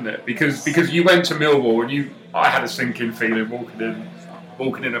different, didn't it? Because you went to Millwall and I had a sinking feeling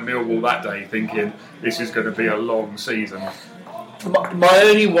walking in a Millwall that day, thinking this is going to be a long season. My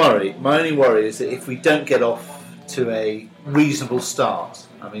only worry is that if we don't get off to a reasonable start.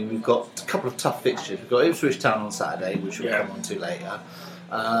 I mean, we've got a couple of tough fixtures. We've got Ipswich Town on Saturday, which we'll come on to later.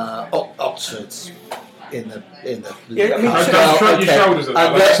 Oxford's in the yeah, I mean, don't shrug your shoulders at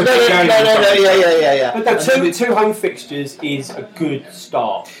that. But two home fixtures is a good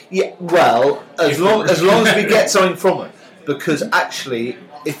start. Yeah, well, as long as we get something from it, because actually,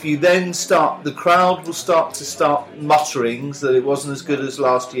 if you then start, the crowd will start mutterings that it wasn't as good as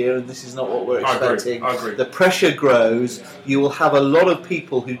last year, and this is not what we're expecting. I agree. The pressure grows. You will have a lot of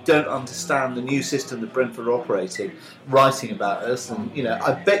people who don't understand the new system that Brentford are operating, writing about us, and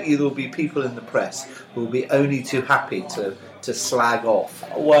I bet you there will be people in the press who will be only too happy to slag off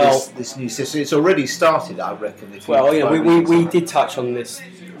this new system. It's already started, I reckon. We did touch on this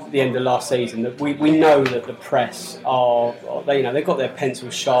at the end of last season, that we know that the press they've got their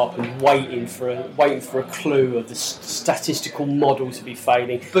pencils sharp and waiting for a clue of the statistical model to be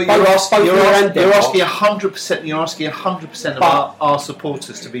failing. But you're asking 100%. You're asking 100% of our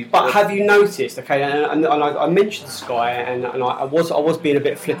supporters to be. But have you noticed? Okay, and I mentioned Sky, and I was being a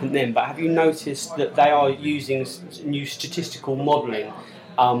bit flippant then. But have you noticed that they are using new statistical modelling?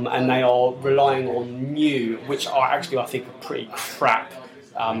 And they are relying on new, which are actually, I think, are pretty crap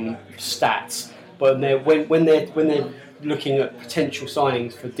stats. But when they're looking at potential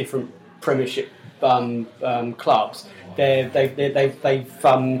signings for different Premiership clubs, they're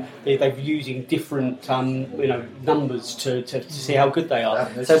using different numbers to see how good they are.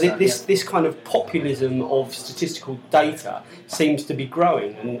 So this kind of populism of statistical data seems to be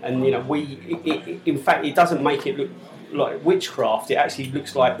growing, and in fact, it doesn't make it look like witchcraft. It actually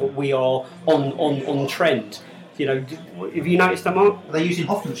looks like that we are on trend. Have you noticed that, Mark? They're using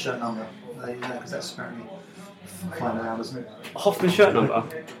Hoffman's shirt number, because that's apparently flying around, isn't it? Hoffman's shirt number?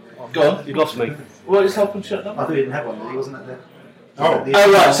 Go on. You lost me. What is Hoffman's shirt number? I thought he didn't have one, he wasn't at there. Oh,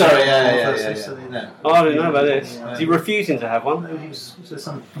 right, sorry, yeah. Oh, I didn't know about this. Is he refusing to have one? There's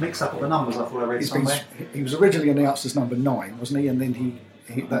some mix-up of the numbers, I thought I read somewhere. He was originally announced as number 9, wasn't he? And then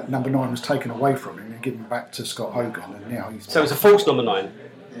that number 9 was taken away from him and given back to Scott Hogan, and now he's... So it's a false number 9?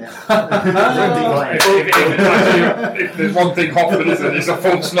 Yeah. if there's one thing Hoffman isn't, it's a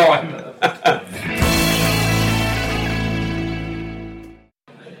false 9.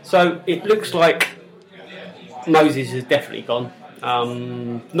 So it looks like Moses has definitely gone.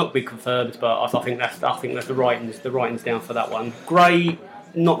 Not been confirmed, but I think that's the writings down for that one. Gray,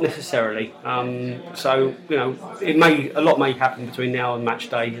 not necessarily. So a lot may happen between now and match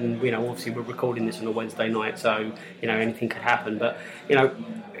day, and obviously we're recording this on a Wednesday night, so anything could happen. But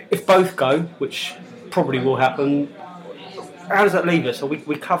if both go, which probably will happen, how does that leave us? Are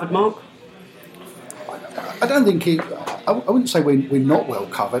we covered, Mark? I don't think I wouldn't say we're not well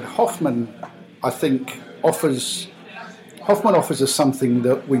covered. Hoffman, I think, offers us something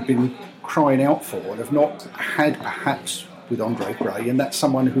that we've been crying out for and have not had perhaps with Andre Gray, and that's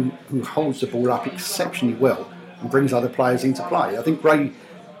someone who holds the ball up exceptionally well and brings other players into play. I think Gray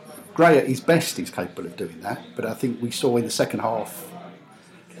at his best is capable of doing that, but I think we saw in the second half,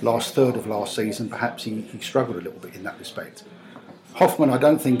 last third of last season, perhaps he struggled a little bit in that respect. Hoffman, I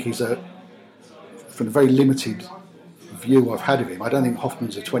don't think from the very limited view I've had of him, I don't think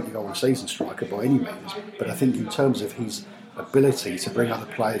Hoffman's a 20-goal a season striker by any means, but I think in terms of his ability to bring other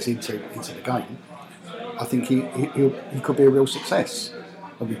players into the game, I think he could be a real success.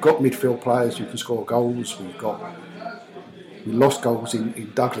 And we've got midfield players who can score goals. We lost goals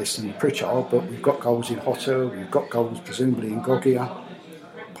in Douglas and Pritchard, but we've got goals in Hotter. We've got goals presumably in Gogia,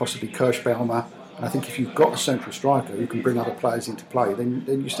 possibly Kirschbaumer. And I think if you've got a central striker who can bring other players into play, then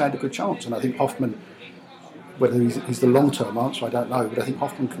you stand a good chance. And I think Hoffman, whether he's the long-term answer, I don't know, but I think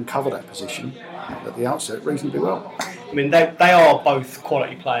Hoffman can cover that position at the outset reasonably well. I mean, they are both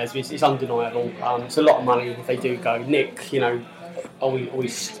quality players. It's undeniable. It's a lot of money if they do go. Nick, are we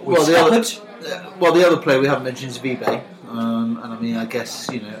the other player we haven't mentioned is Vibe, and I mean, I guess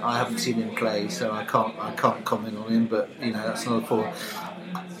I haven't seen him play, so I can't comment on him. But that's another forward.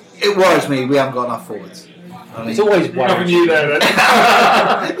 It worries me we haven't got enough forwards. I mean, it's always worried you there.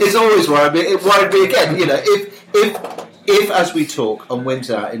 Then. It's always worried me. It worried me again. If as we talk on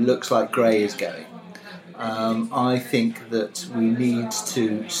Wednesday it looks like Gray is going, I think that we need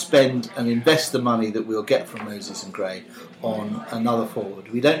to spend and invest the money that we'll get from Moses and Gray on another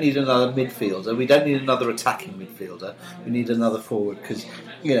forward. We don't need another midfielder. We don't need another attacking midfielder. We need another forward because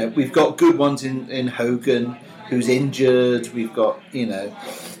we've got good ones in Hogan, who's injured. We've got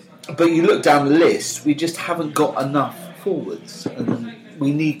but you look down the list, we just haven't got enough forwards, and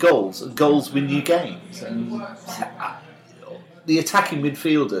we need goals. And goals win you games. And the attacking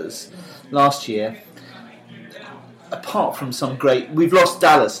midfielders last year, apart from some great, we've lost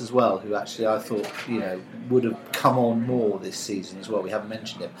Dallas as well, who actually I thought would have come on more this season as well. We haven't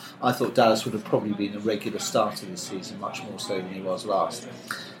mentioned him. I thought Dallas would have probably been a regular starter this season, much more so than he was last.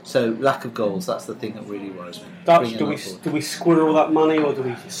 So lack of goals, that's the thing that really worries me. Dutch, do we squirrel that money or do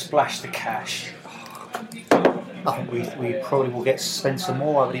we splash the cash? I think we probably will get Spencer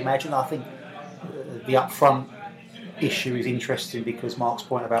Moore, I would imagine. I think the up-front issue is interesting because Mark's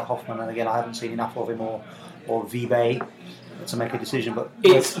point about Hoffman, and again, I haven't seen enough of him or Vibe to make a decision. But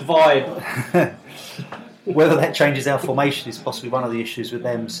it's vibe. Whether that changes our formation is possibly one of the issues with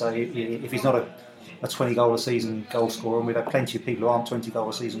them. So if he's not a 20 goal a season goal scorer, and we've had plenty of people who aren't 20 goal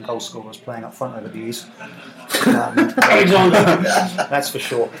a season goal scorers playing up front over the years, that's for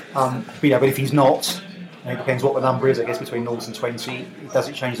sure. But if he's not, it depends what the number is, I guess, between 0 and 20. Does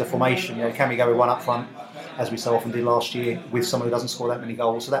it change the formation? Can we go with one up front, as we so often did last year, with someone who doesn't score that many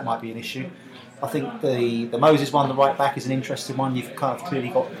goals? So that might be an issue. I think the Moses one, the right back, is an interesting one. You've kind of clearly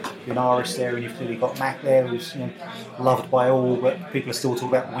got Linares there, and you've clearly got Mac there, who's loved by all, but people are still talking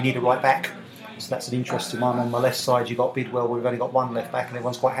about we need a right back. So that's an interesting one. On the left side, you've got Bidwell. We've only got one left back, and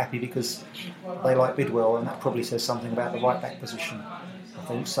everyone's quite happy because they like Bidwell, and that probably says something about the right back position, I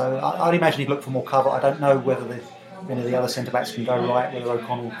think. So I'd imagine he'd look for more cover. I don't know whether the other centre backs can go right, whether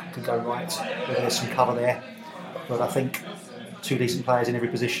O'Connell can go right, whether there's some cover there. But I think two decent players in every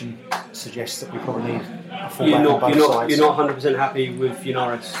position suggests that we probably need a full-back on both sides. You're not 100% happy with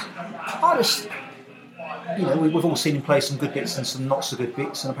Linares? I just, we've all seen him play some good bits and some not so good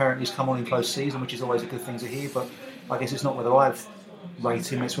bits, and apparently he's come on in close season, which is always a good thing to hear. But I guess it's not whether I've rated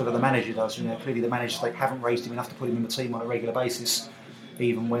him, it's whether the manager does. Clearly the managers haven't raised him enough to put him in the team on a regular basis,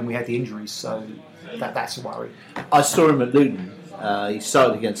 even when we had the injuries. So that's a worry. I saw him at Luton. He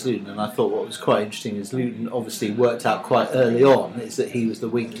started against Luton, and I thought what was quite interesting is Luton obviously worked out quite early on is that he was the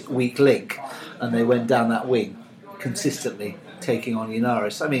weak link, and they went down that wing consistently, taking on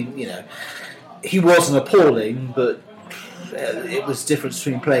Linares. I mean, he wasn't appalling, but it was the difference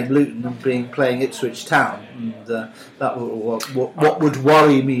between playing Luton and playing Ipswich Town, and that was what would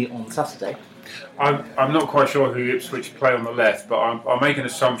worry me on Saturday. I'm not quite sure who Ipswich play on the left, but I'll make an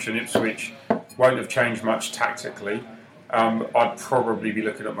assumption Ipswich won't have changed much tactically. I'd probably be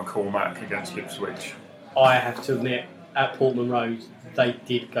looking at McCormack against Ipswich. I have to admit, at Portman Road, they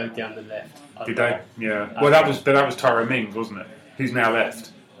did go down the left. Did they? Yeah. Well, that was Tyrone Mings, wasn't it? Who's now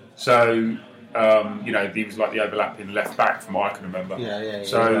left. So, he was like the overlapping left back, from what I can remember. Yeah.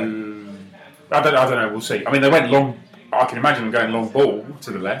 So, right. I don't know. We'll see. I mean, they went long. I can imagine them going long ball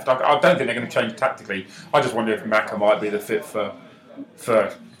to the left. I don't think they're going to change tactically. I just wonder if Macca might be the fit for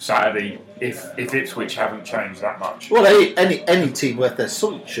Saturday if Ipswich haven't changed that much. Well, any team worth their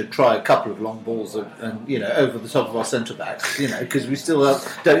salt should try a couple of long balls and over the top of our centre backs, because we still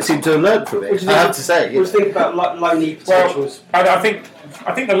don't seem to have learned from it. I have to say. What do you think about loanee potentials? Well, I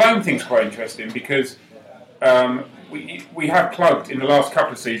think the loan thing's quite interesting because we have plugged in the last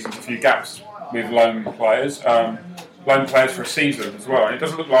couple of seasons a few gaps with loan players for a season as well, and it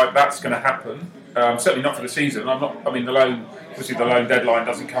doesn't look like that's going to happen. Certainly not for the season. The loan deadline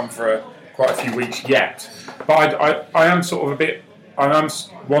doesn't come for quite a few weeks yet. But I am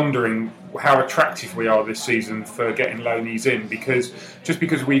wondering how attractive we are this season for getting loanees in, because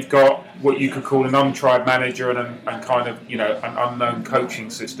we've got what you could call an untried manager and kind of an unknown coaching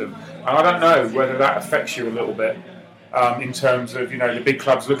system, and I don't know whether that affects you a little bit in terms of the big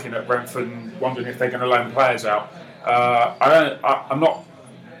clubs looking at Brentford and wondering if they're going to loan players out. I'm not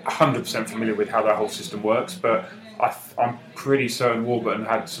 100% familiar with how that whole system works, but I'm pretty certain Warburton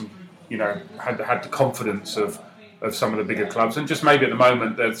had some, had the confidence of some of the bigger clubs, and just maybe at the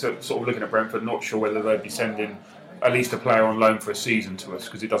moment they're sort of looking at Brentford, not sure whether they'd be sending at least a player on loan for a season to us,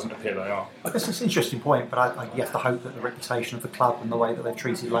 because it doesn't appear they are. I guess it's an interesting point, but you have to hope that the reputation of the club and the way that they've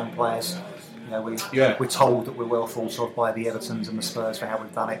treated loan players, we're told that we're well thought of by the Evertons and the Spurs for how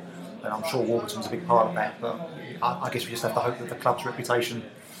we've done it, and I'm sure Warburton's a big part of that, but I guess we just have to hope that the club's reputation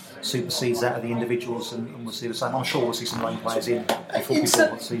supersedes that of the individuals, and we'll see the same. I'm sure we'll see some loan players in before the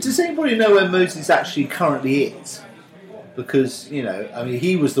season. Does anybody know where Moses actually currently is? Because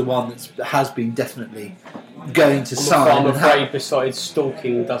he was the one that has been definitely going to sign. I'm afraid, besides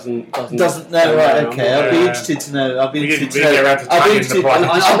stalking, doesn't know. Right? Okay, I'd be interested to know. I'd be interested to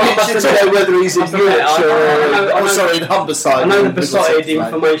know whether he's in Yorkshire or in Humberside. I know the Besotted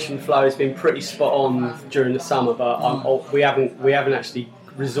information flow has been pretty spot on during the summer, but we haven't actually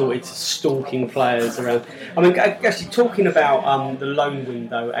resorted to stalking players around. I mean, actually talking about the loan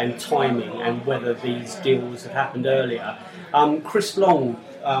window and timing and whether these deals have happened earlier, Chris Long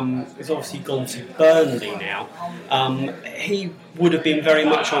has obviously gone to Burnley now. He would have been very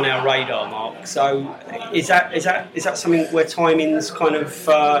much on our radar, Mark. So is that something where timing's kind of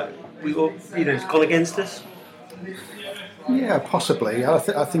gone against us? Yeah, possibly. I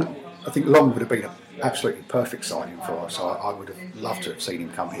think Long would have been an absolutely perfect signing for us. I would have loved to have seen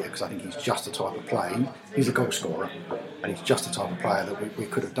him come here because I think he's just the type of player. He's a goal scorer, and he's just the type of player that we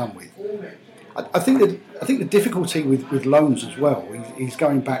could have done with. I think the difficulty with loans as well. He's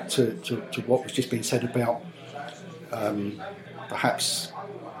going back to what was just being said about perhaps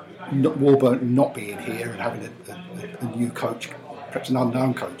Warburton not being here and having a new coach, perhaps an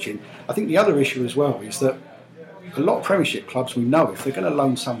unknown coach in. I think the other issue as well is that a lot of Premiership clubs, we know if they're going to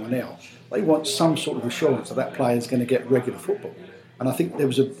loan someone else, they want some sort of assurance that player is going to get regular football. And I think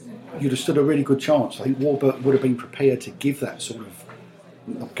you'd have stood a really good chance. I think Warburton would have been prepared to give that sort of,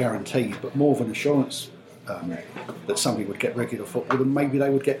 not guaranteed, but more of an assurance that somebody would get regular football than maybe they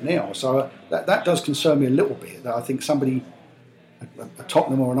would get now. So that does concern me a little bit, that I think somebody, a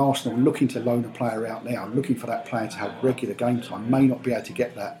Tottenham or an Arsenal, looking to loan a player out now, looking for that player to have regular game time, may not be able to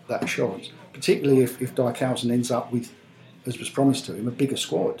get that assurance, particularly if Dijkhuizen ends up with, as was promised to him, a bigger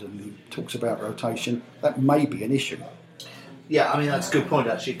squad, and he talks about rotation. That may be an issue. Yeah, I mean, that's a good point,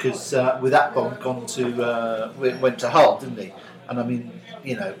 actually, because with Akpom went to Hull, didn't he? And I mean,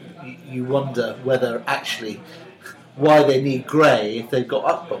 you wonder whether actually why they need Gray if they've got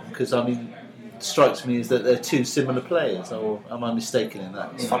Akpom, because I mean, it strikes me as that they're two similar players, or am I mistaken in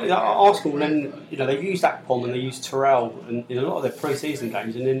that? It's funny that Arsenal, then they've used Akpom and they used Terrell in a lot of their pre-season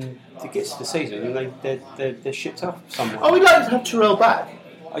games, and then it gets to the season and they're shipped off somewhere. Oh, we'd like to have Terrell back.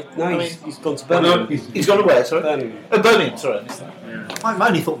 He's gone to Birmingham. He's gone away, sorry? Birmingham, sorry, I missed that. Yeah. I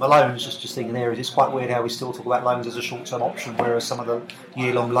only thought the loans, just thinking there, it's quite weird how we still talk about loans as a short-term option, whereas some of the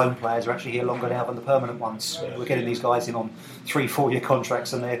year-long loan players are actually here longer now than the permanent ones. We're getting these guys in on 3-4 year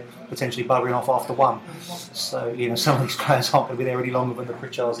contracts and they're potentially buggering off after one. So, some of these players aren't going to be there any longer than the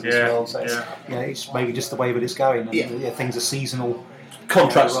Pritchards in this world. So it's maybe just the way that it's going. And, things are seasonal.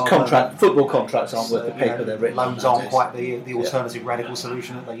 Football contracts aren't worth the paper they're written. Loans aren't quite the alternative radical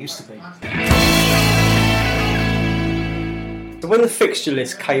solution that they used to be. So when the fixture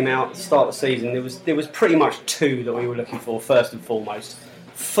list came out at the start of the season, there was pretty much two that we were looking for, first and foremost.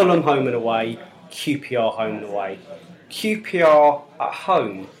 Fulham home and away, QPR home and away. QPR at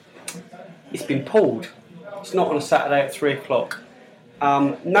home, it's been pulled. It's not on a Saturday at 3 o'clock.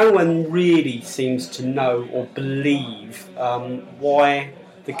 No one really seems to know or believe why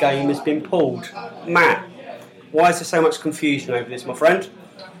the game has been pulled. Matt, why is there so much confusion over this, my friend?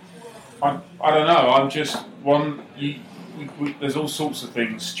 I don't know. I'm just one. There's all sorts of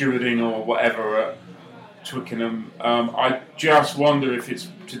things, stewarding or whatever at Twickenham. I just wonder if it's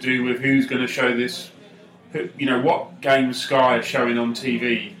to do with who's going to show this. What games Sky are showing on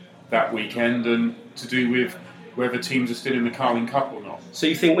TV that weekend, and to do with whether teams are still in the Carling Cup or not. So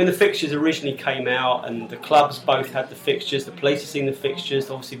you think when the fixtures originally came out and the clubs both had the fixtures, the police have seen the fixtures,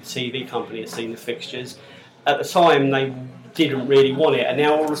 obviously the TV company has seen the fixtures, at the time they didn't really want it, and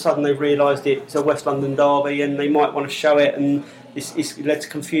now all of a sudden they've realised it's a West London derby and they might want to show it, and it's led to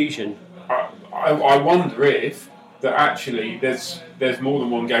confusion. I wonder if that actually there's more than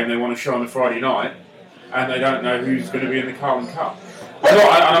one game they want to show on the Friday night and they don't know who's going to be in the Carling Cup.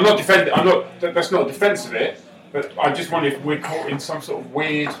 I'm not defending. That's not a defence of it. But I just wonder if we're caught in some sort of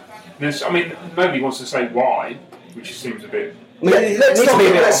weirdness. I mean, nobody wants to say why, which seems a bit. Let's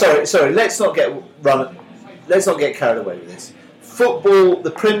not get carried away with this. Football,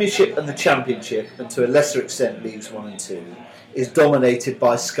 the Premiership and the Championship, and to a lesser extent Leagues 1 and 2, is dominated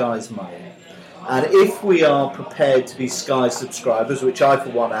by Sky's money. And if we are prepared to be Sky subscribers, which I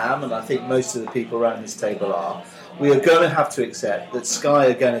for one am, and I think most of the people around this table are, we are going to have to accept that Sky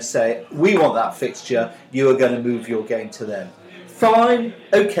are going to say, we want that fixture, you are going to move your game to them. Fine,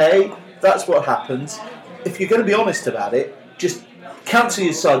 okay, that's what happens. If you're going to be honest about it, just cancel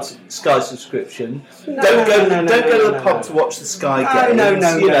your Sky subscription. Don't go to the pub to watch the Sky games. None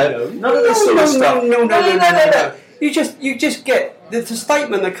of this sort of stuff. No. You just get the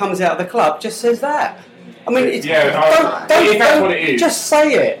statement that comes out of the club just says that. I mean, if that's what it is. Just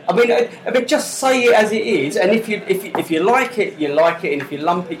say it. I mean, just say it as it is. And if you like it, you like it, and if you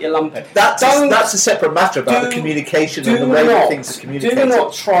lump it, you lump it. That's a separate matter about the communication and the way that things are communicated. Do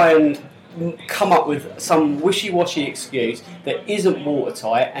not try and come up with some wishy-washy excuse that isn't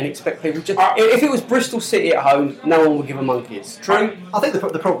watertight and expect people just. If it was Bristol City at home, no one would give a monkeys. True. I think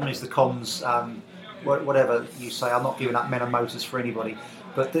the problem is the cons. Whatever you say, I'm not giving up men and motors for anybody.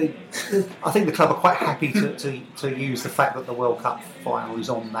 But I think the club are quite happy to use the fact that the World Cup final is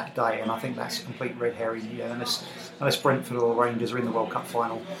on that day, and I think that's a complete red herring. Unless Brentford or Rangers are in the World Cup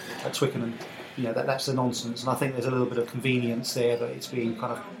final at Twickenham, that's a nonsense. And I think there's a little bit of convenience there that it's being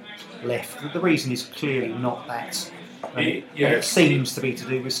kind of left. The reason is clearly not that. It seems to be to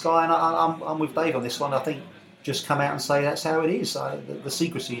do with Sky, and I'm with Dave on this one. I think just come out and say that's how it is. The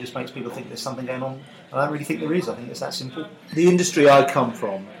secrecy just makes people think there's something going on. I don't really think there is. I think it's that simple. The industry I come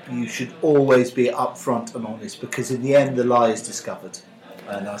from, you should always be upfront and honest, because in the end the lie is discovered.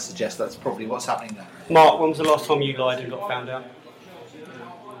 And I suggest that's probably what's happening now. Mark, when was the last time you lied and got found out?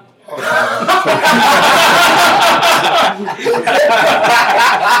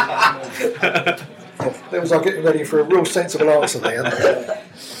 That was like getting ready for a real sensible answer there.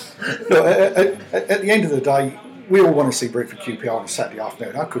 Look, at the end of the day, we all want to see Brentford QPR on a Saturday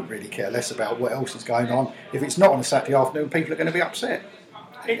afternoon. I couldn't really care less about what else is going on. If it's not on a Saturday afternoon, people are going to be upset.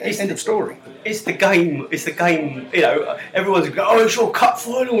 End of story. It's the game. It's the game. You know, everyone's going, "Oh, it's your cup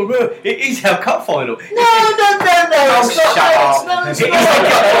final." It is our cup final. No. Shut up.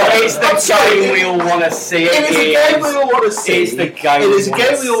 It's the game we all want to see. It is a game we all want to see. It's the game. It is a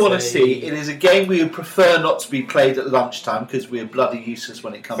game we all want to see. It is a game we would prefer not to be played at lunchtime, because we're bloody useless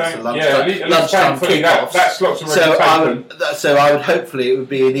when it comes to lunchtime. Lunchtime kickoffs. That slot's already taken. So I would hopefully it would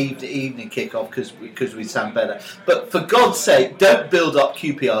be an evening kickoff because we sound better. But for God's sake, don't build up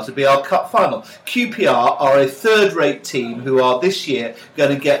QPR to be our cup final. QPR are a third-rate team who are this year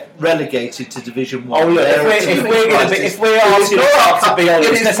going to get relegated to Division 1. Oh look, if we're asking us to be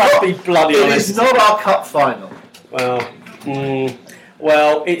honest, let's have to be bloody honest. It is not our cup final.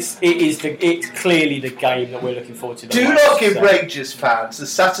 Well, it's clearly the game that we're looking forward to. Do not give Rangers fans the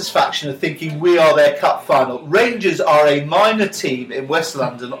satisfaction of thinking we are their cup final. Rangers are a minor team in West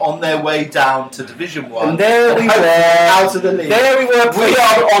London on their way down to Division 1. And there we were, out of the league. There we were, putting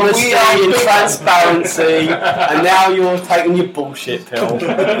honesty and transparency, and now you're taking your bullshit pill.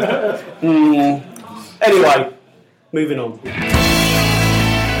 Anyway, moving on.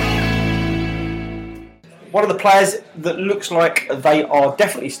 One of the players that looks like they are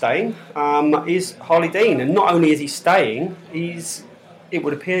definitely staying is Harley Dean, and not only is he staying, it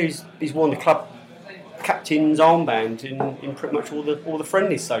would appear he's worn the club captain's armband in pretty much all the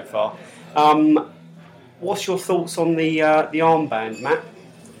friendlies so far. What's your thoughts on the armband, Matt?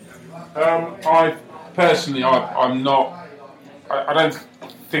 I'm not. I don't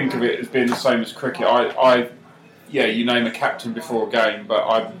think of it as being the same as cricket. You name a captain before a game,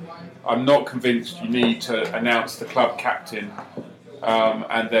 but I'm not convinced you need to announce the club captain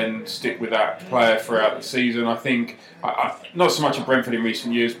and then stick with that player throughout the season. I think, not so much at Brentford in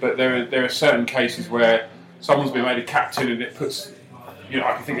recent years, but there are certain cases where someone's been made a captain and it puts,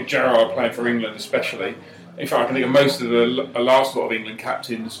 I can think of Gerrard playing for England especially. In fact, I can think of most of the last lot of England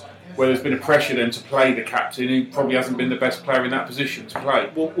captains where there's been a pressure then to play the captain who probably hasn't been the best player in that position to play.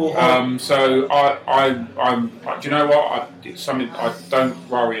 So do you know what? It's something I don't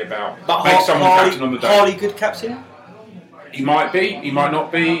worry about. But make someone captain on the day. Harley good captain? He might be, he might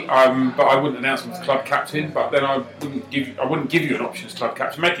not be. But I wouldn't announce him as club captain. But then I wouldn't give you an option as club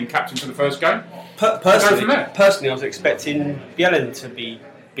captain. Make him captain for the first game. Personally, I was expecting Bjelland to be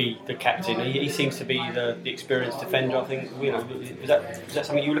the captain. He seems to be the experienced defender. I think is that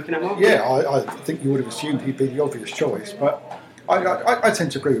something you were looking at, Mark? Yeah, I think you would have assumed he'd be the obvious choice, but I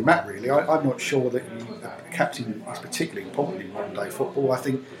tend to agree with Matt. Really, I'm not sure that a captain is particularly important in modern day football. I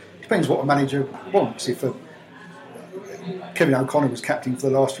think it depends what a manager wants. If Kevin O'Connor was captain for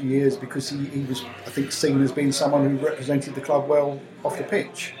the last few years because he was, I think, seen as being someone who represented the club well off the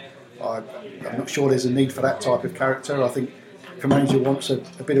pitch. I'm not sure there's a need for that type of character. I think if a manager wants a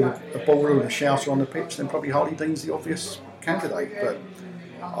bit of a baller and a shouter on the pitch, then probably Harley Dean's the obvious candidate. But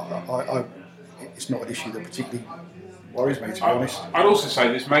it's not an issue that particularly worries me, to be honest. I'd also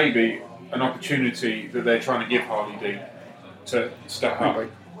say this may be an opportunity that they're trying to give Harley Dean to step up,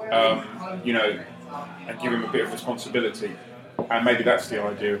 and give him a bit of responsibility. And maybe that's the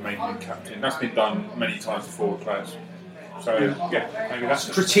idea of making him captain. That's been done many times before with players. So, maybe that's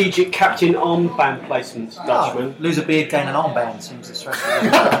strategic captain armband placements, Dutchman. Lose a beard, gain an armband seems the strategy,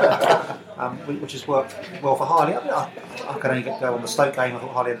 which has worked well for Harley. I can only go on the Stoke game. I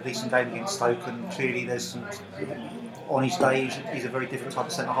thought Harley had a decent game against Stoke, and clearly there's some, on his day he's a very different type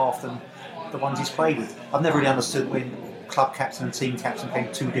of centre half than the ones he's played with. I've never really understood when club captain and team captain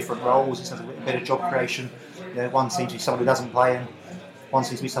became two different roles. It's a bit of job creation. One seems to be someone who doesn't play, and one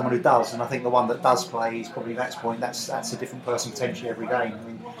seems to be someone who does, and I think the one that does play is probably Matt's point. That's a different person potentially every game. I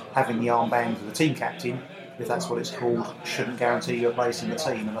mean, having the armband of the team captain, if that's what it's called, shouldn't guarantee you a place in the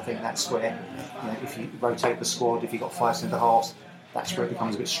team. And I think that's where, if you rotate the squad, if you've got 5 centre halves, that's where it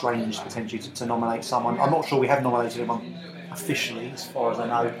becomes a bit strange potentially to nominate someone. I'm not sure we have nominated anyone officially, as far as I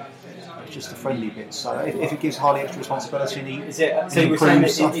know. It's just a friendly bit. So if it gives Harley extra responsibility, and he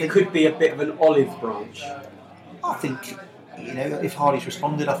improves, it could be a bit of an olive branch. I think. If Harley's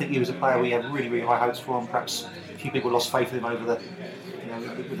responded, I think he was a player we had really, really high hopes for, and perhaps a few people lost faith in him over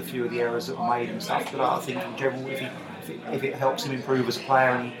with a few of the errors that were made and stuff. But I think in general, if it helps him improve as a player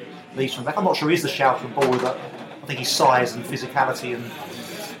and he leads from back, I'm not sure he's the shouter and baller, but I think his size and physicality and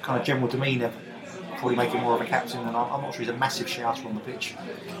kind of general demeanour probably make him more of a captain, and I'm not sure he's a massive shouter on the pitch.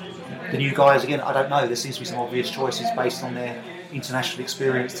 The new guys, again, I don't know. There seems to be some obvious choices based on their international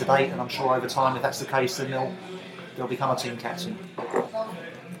experience to date, and I'm sure over time, if that's the case, then they'll become a team captain.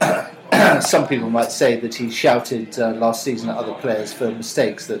 Some people might say that he shouted last season at other players for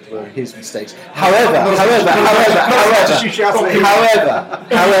mistakes that were his mistakes. However, I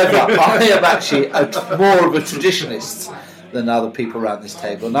am actually more of a traditionalist than other people around this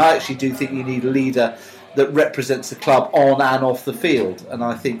table, and I actually do think you need a leader that represents the club on and off the field, and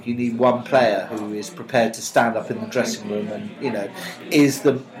I think you need one player who is prepared to stand up in the dressing room and is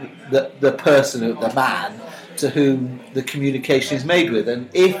the person, the man to whom the communication is made with. And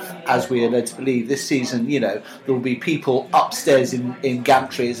if, as we are led to believe this season, there will be people upstairs in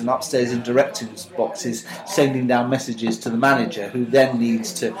gantries and upstairs in directions boxes sending down messages to the manager, who then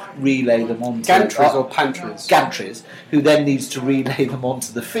needs to relay them onto gantries or pantries. Gantries, who then needs to relay them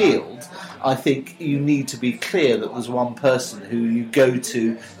onto the field. I think you need to be clear that there's one person who you go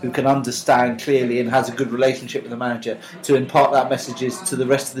to who can understand clearly and has a good relationship with the manager to impart that messages to the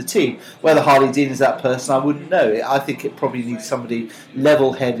rest of the team. Whether Harley Dean is that person, I wouldn't know. I think it probably needs somebody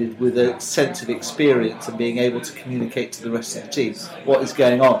level-headed with a sense of experience and being able to communicate to the rest of the team what is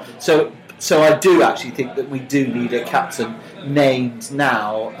going on. So I do actually think that we do need a captain named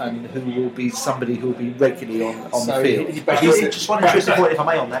now, and who will be somebody who will be regularly on the field. But just one interesting point, if I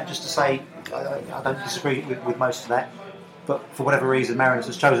may, on that, just to say, I don't disagree with most of that, but for whatever reason, Mariners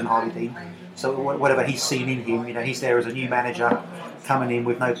has chosen Harley Dean. So whatever he's seen in him, he's there as a new manager, coming in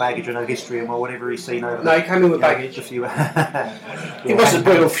with no baggage or no history, and whatever he's seen over. No, he came in with baggage. A few. He must have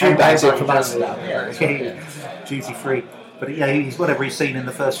brought a few bags in from Amsterdam. Duty free. But he's whatever he's seen in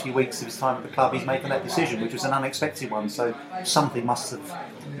the first few weeks of his time at the club, he's making that decision, which was an unexpected one. So something must have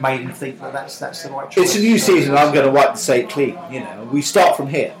made him think that that's the right choice. It's a new season. I'm going to wipe the slate clean. We start from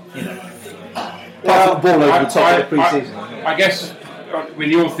here. Well, the ball over the top of the pre-season. I guess with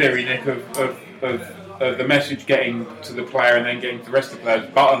your theory, Nick, of the message getting to the player and then getting to the rest of the players,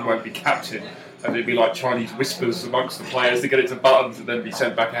 Button won't be captain. And it'd be like Chinese whispers amongst the players to get it to Button to then be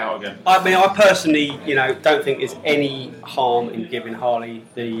sent back out again. I mean, I personally, don't think there's any harm in giving Harley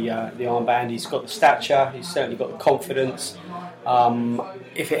the armband. He's got the stature. He's certainly got the confidence.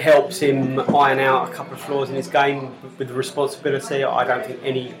 If it helps him iron out a couple of flaws in his game with the responsibility, I don't think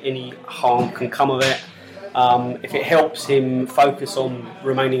any harm can come of it. If it helps him focus on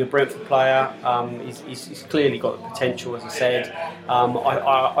remaining a Brentford player, he's clearly got the potential, as I said.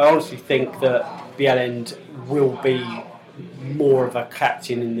 I honestly think that Bjelland will be more of a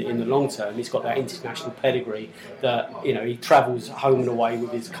captain in the long term. He's got that international pedigree that he travels home and away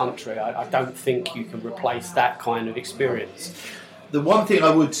with his country. I don't think you can replace that kind of experience. The one thing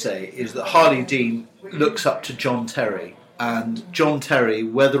I would say is that Harley Dean looks up to John Terry, and John Terry,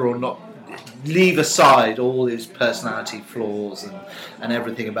 whether or not, leave aside all his personality flaws and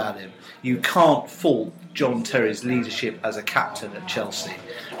everything about him, you can't fault John Terry's leadership as a captain at Chelsea.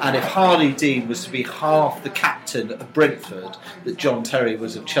 And if Harley Dean was to be half the captain of Brentford that John Terry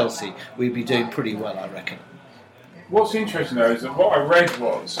was of Chelsea, we'd be doing pretty well, I reckon. What's interesting though is that what I read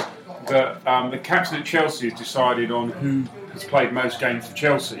was that the captain at Chelsea has decided on who has played most games for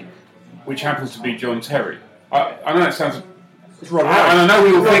Chelsea, which happens to be John Terry. I know that sounds... And I know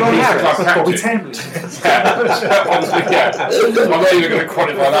we all think he's the club captain. Obviously, I'm not even going to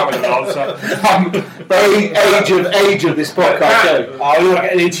quantify that with an answer. Very age of this podcast. You're not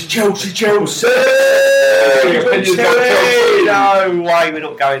getting into Chelsea. No way, we're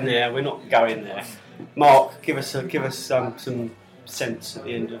not going there. Mark, give us some sense at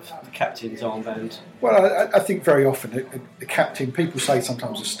the end of the captain's armband. Well, I think very often the captain, people say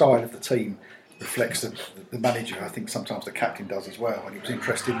sometimes the style of the team reflects the manager. I think sometimes the captain does as well. And it was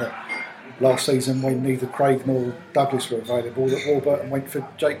interesting that last season, when neither Craig nor Douglas were available, that Warburton went for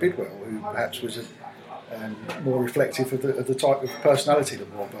Jake Bidwell, who perhaps was more reflective of the type of personality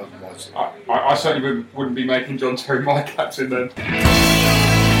that Warburton was. I certainly wouldn't be making John Terry my captain then.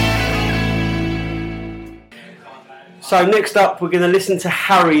 So next up, we're going to listen to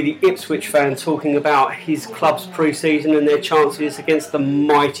Harry, the Ipswich fan, talking about his club's pre-season and their chances against the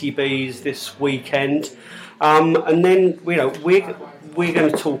mighty Bees this weekend. And then, we're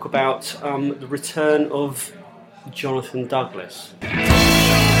going to talk about the return of Jonathan Douglas.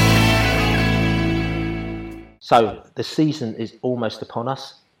 So the season is almost upon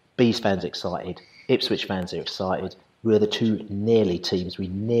us. Bees fans are excited. Ipswich fans are excited. We're the two nearly teams. We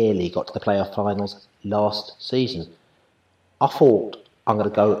nearly got to the playoff finals last season. I thought I'm going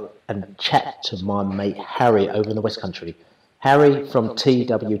to go and chat to my mate Harry over in the West Country. Harry from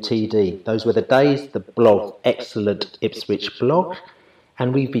TWTD. Those were the days, the blog, excellent Ipswich blog.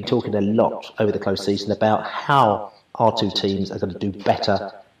 And we've been talking a lot over the close season about how our two teams are going to do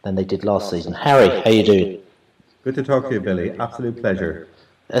better than they did last season. Harry, how you doing? Good to talk to you, Billy. Absolute pleasure.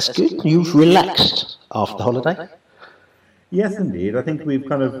 That's good. You've relaxed after the holiday? Yes, indeed. I think we've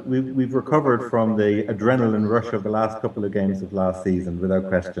recovered from the adrenaline rush of the last couple of games of last season, without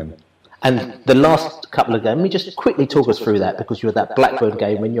question. And the last couple of games, let me just quickly talk us through that, because you had that Blackburn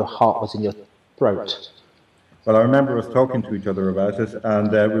game when your heart was in your throat. Well, I remember us talking to each other about it,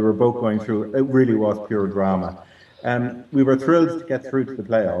 and we were both going through, it really was pure drama. We were thrilled to get through to the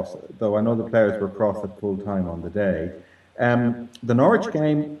playoffs, though I know the players were cross at full time on the day. The Norwich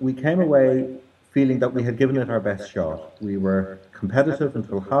game, we came away feeling that we had given it our best shot. We were competitive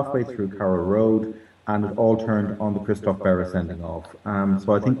until halfway through Carrow Road, and it all turned on the Christoph Berra sending off.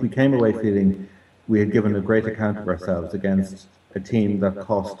 So I think we came away feeling we had given a great account of ourselves against a team that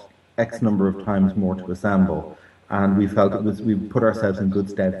cost X number of times more to assemble, and we felt we put ourselves in good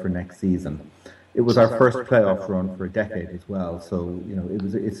stead for next season. It was our first playoff run for a decade as well, so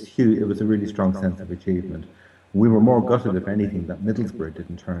it's huge. It was a really strong sense of achievement. We were more gutted, if anything, that Middlesbrough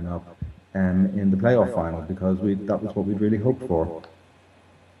didn't turn up in the playoff final, because that was what we'd really hoped for.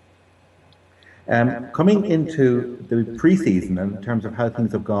 Coming into the pre-season, in terms of how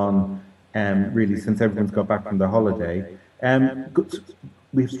things have gone, really since everyone's got back from their holiday,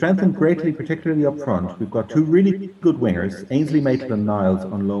 we've strengthened greatly, particularly up front. We've got two really good wingers, Ainsley Maitland-Niles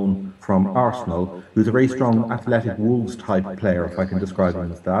on loan from Arsenal, who's a very strong athletic Wolves type player, if I can describe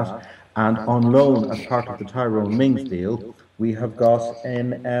him as that. And on loan, as part of the Tyrone Mings deal, we have got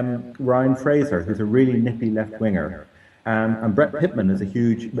Ryan Fraser, who's a really nippy left winger. And Brett Pittman is a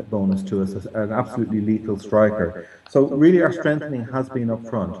huge bonus to us, as an absolutely lethal striker. So really our strengthening has been up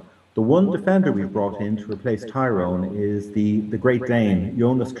front. The one defender we've brought in to replace Tyrone is the Great Dane,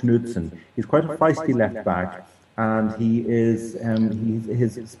 Jonas Knudsen. He's quite a feisty left back, and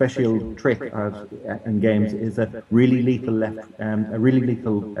his special trick in games is a really lethal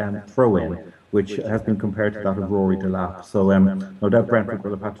throw-in, which has been compared to that of Rory Delap. So no doubt Brentford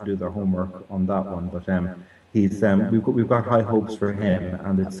will have had to do their homework on that one, but we've got high hopes for him,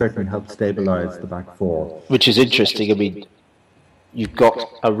 and it certainly helped stabilise the back four. Which is interesting. I mean, you've got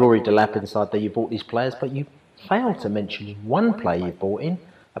a Rory Delap inside there. You bought these players, but you failed to mention one player you bought in,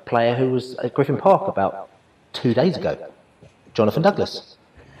 a player who was at Griffin Park about 2 days ago, Jonathan Douglas.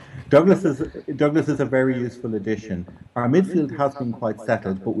 Douglas is a very useful addition. Our midfield has been quite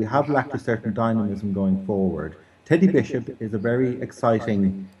settled, but we have lacked a certain dynamism going forward. Teddy Bishop is a very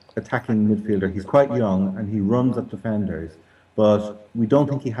exciting attacking midfielder. He's quite young and he runs at defenders, but we don't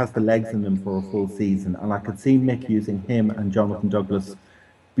think he has the legs in him for a full season, and I could see Mick using him and Jonathan Douglas.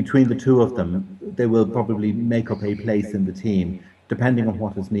 Between the two of them, they will probably make up a place in the team, depending on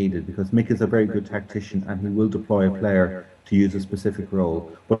what is needed, because Mick is a very good tactician and he will deploy a player to use a specific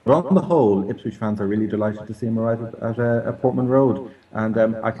role. But on the whole, Ipswich fans are really delighted to see him arrive at Portman Road, and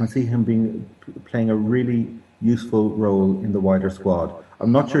I can see him playing a really useful role in the wider squad.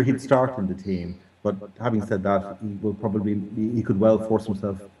 I'm not sure he'd start in the team, but having said that, he could well force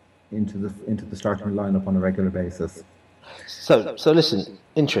himself into the starting lineup on a regular basis. So listen,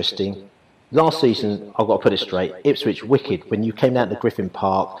 interesting. Last season, I've got to put it straight, Ipswich wicked. When you came down to Griffin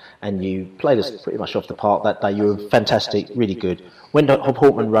Park and you played us pretty much off the park that day, you were fantastic, really good. Went to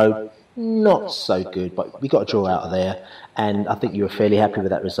Portman Road, not so good, but we got a draw out of there, and I think you were fairly happy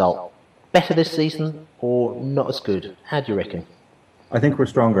with that result. Better this season or not as good? How do you reckon? I think we're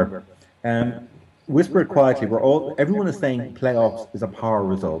stronger. Whisper it quietly. Everyone is saying playoffs is a power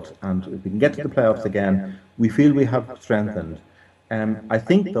result, and if we can get to the playoffs again, we feel we have strengthened. I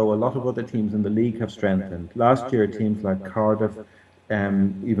think, though, a lot of other teams in the league have strengthened. Last year, teams like Cardiff,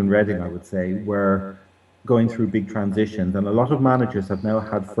 even Reading, I would say, were going through big transitions, and a lot of managers have now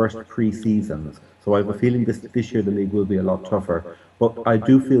had first pre-seasons. So I have a feeling this year the league will be a lot tougher. But I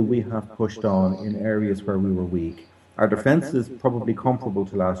do feel we have pushed on in areas where we were weak. Our defence is probably comparable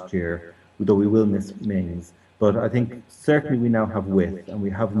to last year, though we will miss Mings. But I think certainly we now have width and we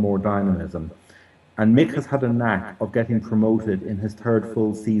have more dynamism. And Mick has had a knack of getting promoted in his third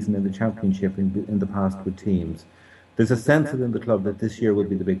full season in the Championship in the past with teams. There's a sense within the club that this year will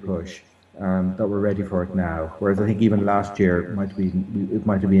be the big push, that we're ready for it now. Whereas I think even last year it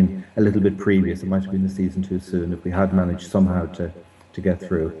might have been a little bit previous. It might have been the season too soon if we had managed somehow to get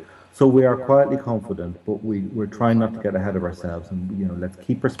through. So we are quietly confident, but we're trying not to get ahead of ourselves. And let's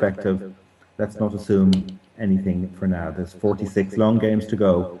keep perspective. let's not assume anything for now. There's 46 long games to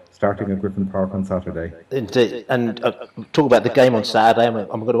go, starting at Griffin Park on Saturday. Indeed. And talk about the game on Saturday.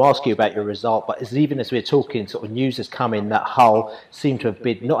 I'm going to ask you about your result, but even as we're talking, sort of news has come in that Hull seem to have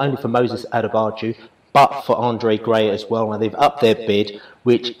bid not only for Moses Adebayo, but for Andre Gray as well. And they've upped their bid,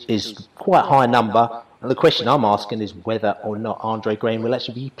 which is quite a high number. And the question I'm asking is whether or not Andre Gray will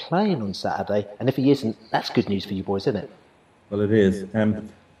actually be playing on Saturday. And if he isn't, that's good news for you boys, isn't it? Well, it is.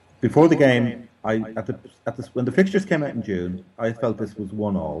 Before the game, when the fixtures came out in June, I felt this was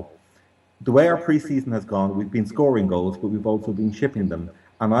 1-1. The way our pre-season has gone, we've been scoring goals, but we've also been shipping them.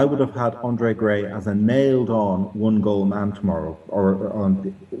 And I would have had Andre Gray as a nailed-on one-goal man tomorrow, or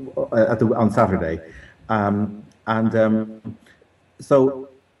on Saturday. So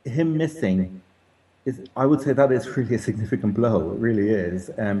him missing I would say that is really a significant blow. It really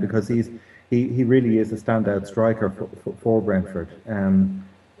is, because he really is a standout striker for Brentford.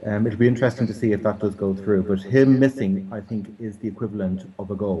 It'll be interesting to see if that does go through. But him missing, I think, is the equivalent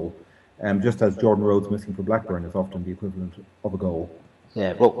of a goal. Just as Jordan Rhodes missing for Blackburn is often the equivalent of a goal.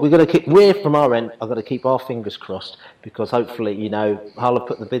 Yeah, well, we're from our end, I've got to keep our fingers crossed, because hopefully, Hull have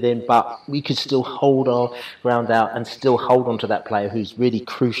put the bid in, but we could still hold our ground out and still hold on to that player who's really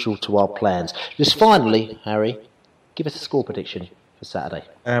crucial to our plans. Just finally, Harry, give us a score prediction for Saturday.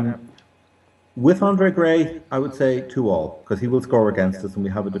 With Andre Gray, I would say 2-2, because he will score against us and we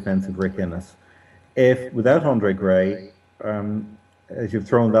have a defensive Rick Innes. If without Andre Gray, as you've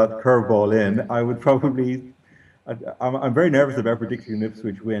thrown that curveball in, I would probably... I'm very nervous about predicting an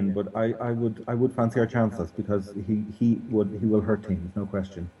Ipswich win, but I would fancy our chances, because he will hurt teams, no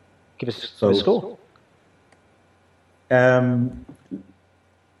question. Give us a score.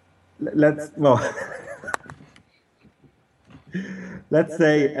 Let's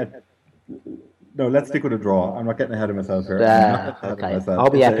say let's stick with a draw. I'm not getting ahead of myself here. Okay, I'll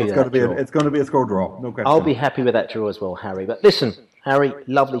be happy with that draw. It's going to be a score draw, no question. I'll be happy with that draw as well, Harry. But listen, Harry,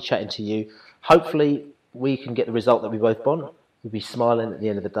 lovely chatting to you. Hopefully we can get the result that we both want. We'll be smiling at the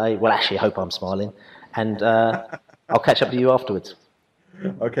end of the day. Well, actually, I hope I'm smiling. And I'll catch up with you afterwards.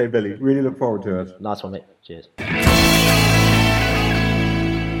 Okay, Billy. Really look forward to it. Nice one, mate. Cheers.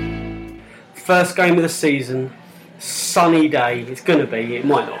 First game of the season. Sunny day. It's going to be. It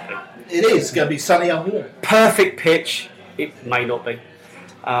might not be. It is. It's going to be sunny and warm. Perfect pitch. It may not be.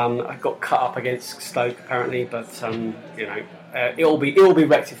 I got cut up against Stoke, apparently. But, it'll be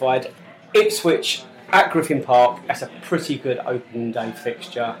rectified. Ipswich at Griffin Park, that's a pretty good open day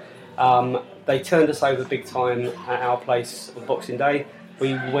fixture. They turned us over big time at our place on Boxing Day.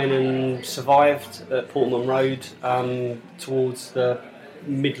 We went and survived at Portman Road towards the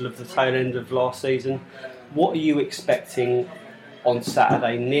middle of the tail end of last season. What are you expecting on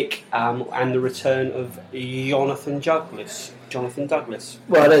Saturday, Nick, and the return of Jonathan Douglas?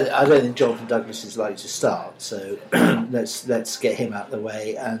 Well, I don't think Jonathan Douglas is likely to start, so let's get him out of the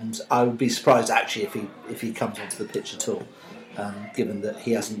way. And I would be surprised actually if he comes onto the pitch at all, given that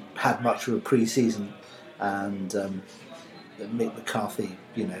he hasn't had much of a pre-season, and Mick McCarthy,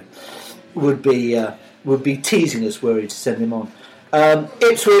 would be teasing us were he to send him on.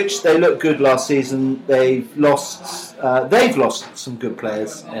 Ipswich, they looked good last season. They've lost some good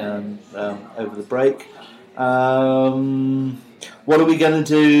players over the break. What are we going to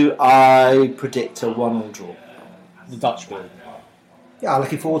do? I predict a 1-1 draw. The Dutchman. Yeah,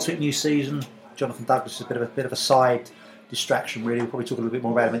 looking forward to it. New season. Jonathan Douglas is a bit of a side distraction, really. We'll probably talk a little bit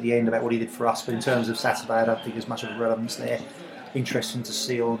more about him at the end, about what he did for us. But in terms of Saturday, I don't think there's much of a relevance there. Interesting to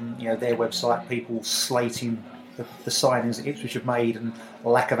see on their website people slating the signings that Ipswich have made and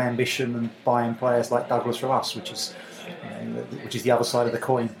lack of ambition and buying players like Douglas from us, which is the other side of the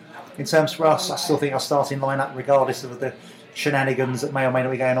coin. In terms for us, I still think our starting lineup, regardless of the shenanigans that may or may not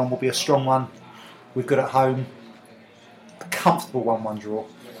be going on, will be a strong one. We've got at home a comfortable 1-1 draw.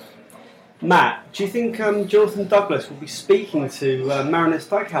 Matt, do you think Jonathan Douglas will be speaking to Marinus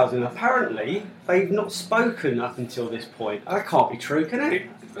Stockhausen? Apparently, they've not spoken up until this point. That can't be true, can it?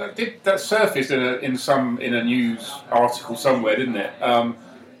 That surfaced in a news article somewhere, didn't it?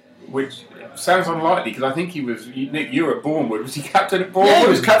 Which sounds unlikely, because I think he was... Nick, you were at Bournemouth. Was he captain at Bournemouth? Yeah, he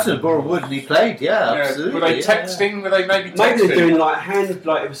was captain at Bournemouth and he played, absolutely. Were they texting? Yeah. Were they maybe texting? Maybe they're doing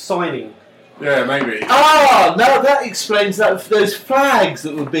it was signing. Yeah, maybe. Now that explains those flags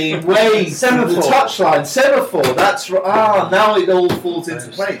that were being waved from the touchline. Semaphore, that's right. Now it all falls into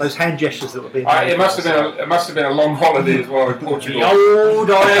place. Those hand gestures that were being made. It must have been a long holiday as well in Portugal. The old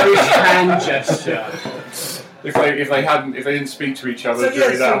Irish hand gesture. If they didn't speak to each other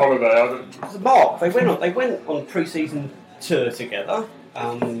during that holiday. Mark, they went on pre-season tour together.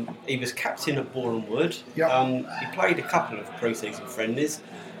 He was captain at Boreham Wood. Yep. He played a couple of pre-season friendlies.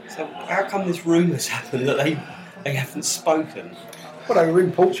 So how come this rumours happened that they haven't spoken? Well, they were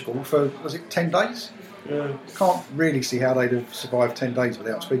in Portugal for, was it 10 days? Yeah. Can't really see how they'd have survived 10 days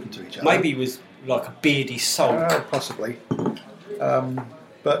without speaking to each other. Maybe it was like a beardy sulk. Possibly.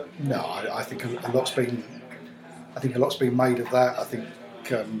 But no, I think a lot's been made of that. I think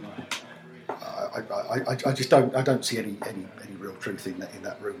I just don't see any real truth in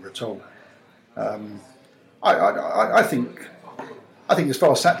that rumour at all. I think as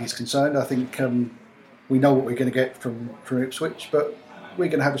far as Saturday's concerned, I think we know what we're going to get from Ipswich, but we're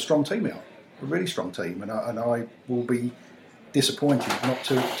going to have a strong team out, a really strong team, and I will be disappointed not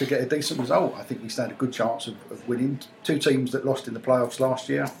to get a decent result. I think we stand a good chance of winning. Two teams that lost in the playoffs last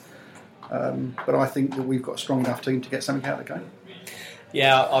year, but I think that we've got a strong enough team to get something out of the game.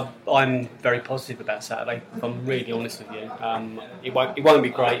 Yeah, I'm very positive about Saturday, if I'm really honest with you. It won't be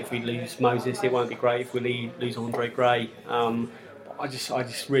great if we lose Moses, it won't be great if we lose Andre Gray. I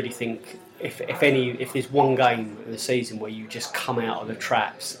just really think if there's one game of the season where you just come out of the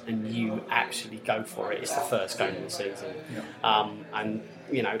traps and you actually go for it, it's the first game of the season. Yeah. And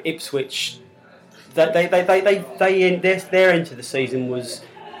you know, Ipswich, their end of the season was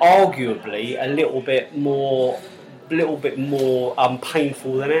arguably a little bit more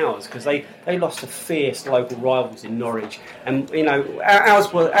painful than ours, because they lost to fierce local rivals in Norwich, and you know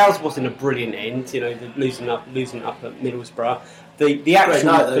ours wasn't a brilliant end. You know, losing up at Middlesbrough. The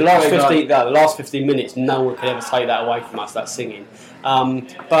last 15 minutes, no one could ever take that away from us. That singing,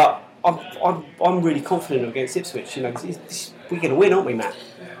 but I'm really confident against Ipswich. You know, we're going to win, aren't we, Matt?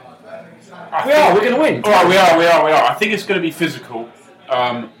 We're going to win. All right, we are. I think it's going to be physical,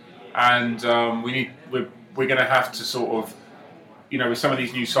 and we're going to have to sort of, you know, with some of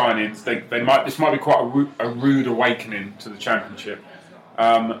these new signings, this might be quite a rude awakening to the Championship.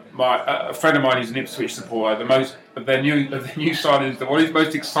 A friend of mine who's an Ipswich supporter, the new signings, the one he's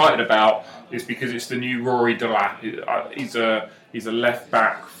most excited about is because it's the new Rory Delap. He's a left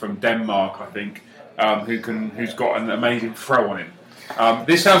back from Denmark, I think, who's got an amazing throw on him.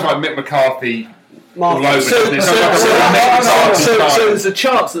 This sounds like Mick McCarthy. All over. So there's a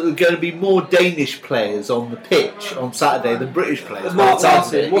chance that there are going to be more Danish players on the pitch on Saturday than British players. What's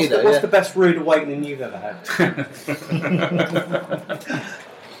the best rude awakening you've ever had?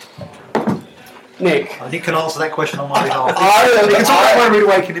 Nick. Nick can answer that question on my behalf. He can talk about my rude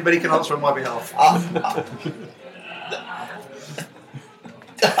awakening, but he can answer on my behalf.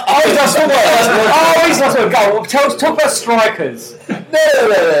 He's lost a goal. Talk about strikers.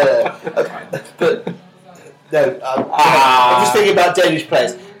 No. But no, I'm just thinking about Danish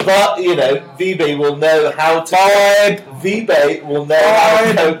players. But you know, VB will know how to. VB will know how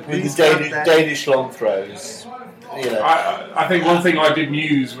to cope with the Danish long throws. You know. I think one thing I did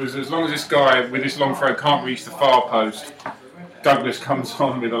use was, as long as this guy with this long throw can't reach the far post, Douglas comes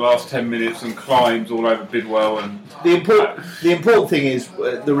on with the last 10 minutes and climbs all over Bidwell. And the important thing is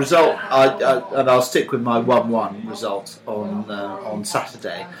the result. And I'll stick with my 1-1 result on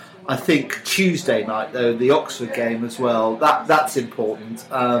Saturday. I think Tuesday night, though, the Oxford game as well. That's important.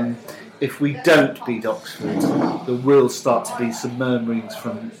 If we don't beat Oxford, there will start to be some murmurings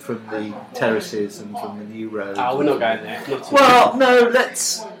from the terraces and from the new road. Oh, we're not going there. Well, no.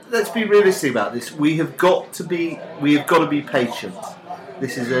 Let's be realistic about this. We have got to be patient.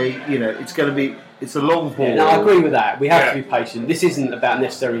 This is it's a long haul. Yeah, no, I agree with that. We have to be patient. This isn't about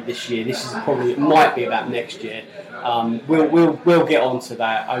necessarily this year. It might be about next year. We'll get onto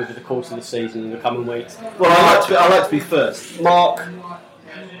that over the course of the season in the coming weeks. Well, I like to be first. Mark,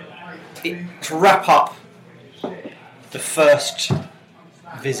 to wrap up the first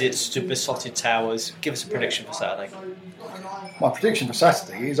visits to Besotted Towers, give us a prediction for Saturday. My prediction for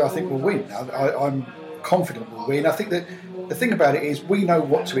Saturday is I think we'll win. I'm confident we'll win. I think that the thing about it is we know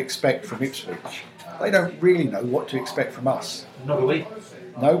what to expect from Ipswich. They don't really know what to expect from us. Nor do we.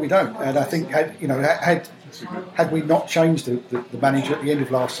 No, we don't. And I think had we not changed the manager at the end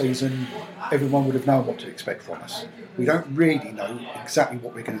of last season, everyone would have known what to expect from us. We don't really know exactly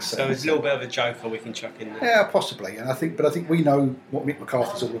what we're going to see. So it's a little bit of a joker we can chuck in there. Yeah, possibly. And I think we know what Mick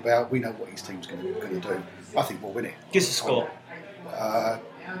McCarthy's all about. We know what his team's going to do. I think we'll win it. Give us a score.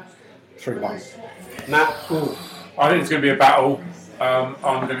 3-1. Matt? Ooh. I think it's going to be a battle.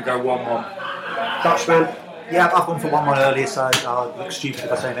 I'm going to go 1-1. Dutchman? Yeah, I've gone for 1-1 earlier, so I look stupid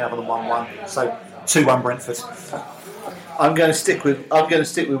if I say anything other than 1-1. So 2-1 Brentford. I'm going to stick with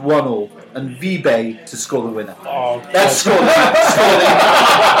 1-1 and VB to score the winner. Oh, let's score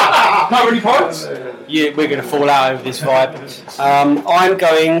that. Not really points. Yeah, we're going to fall out over this vibe. I'm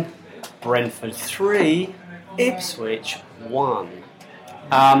going Brentford 3, Ipswich 1.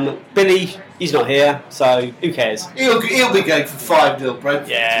 Billy, he's not here, so who cares? He'll be going for 5-0 Brentford.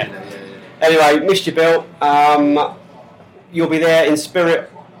 Yeah. Anyway, missed you, Bill. You'll be there in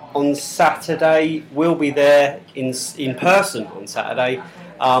spirit on Saturday. We'll be there in person on Saturday.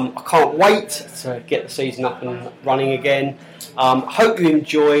 I can't wait to get the season up and running again. Hope you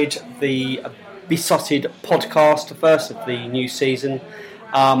enjoyed the Besotted podcast, the first of the new season.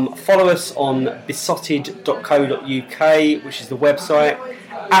 Follow us on besotted.co.uk, which is the website,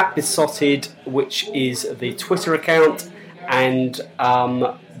 at Besotted, which is the Twitter account, and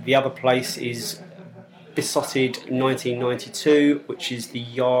the other place is Besotted 1992, which is the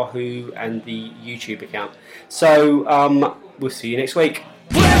Yahoo and the YouTube account. So we'll see you next week.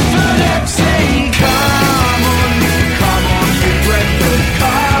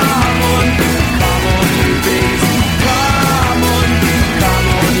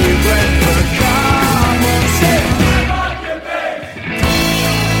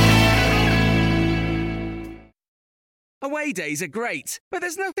 Away days are great, but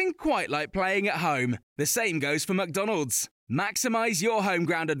there's nothing quite like playing at home. The same goes for McDonald's. Maximise your home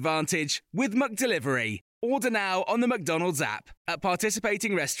ground advantage with McDelivery. Order now on the McDonald's app. At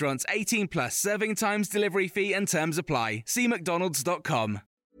participating restaurants, 18 plus serving times, delivery fee and terms apply. See mcdonalds.com.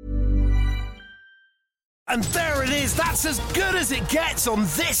 And there it is, that's as good as it gets on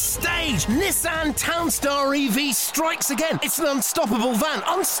this stage. Nissan Townstar EV strikes again. It's an unstoppable van,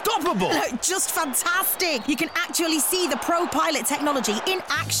 unstoppable. Just fantastic. You can actually see the ProPilot technology in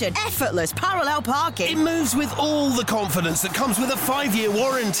action. Effortless parallel parking. It moves with all the confidence that comes with a 5-year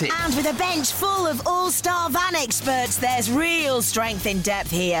warranty. And with a bench full of all-star van experts, there's real strength in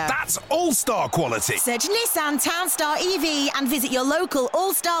depth here. That's all-star quality. Search Nissan Townstar EV and visit your local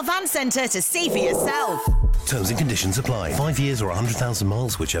all-star van centre to see for yourself. Terms and conditions apply. 5 years or 100,000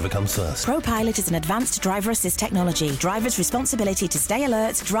 miles, whichever comes first. ProPilot is an advanced driver assist technology. Driver's responsibility to stay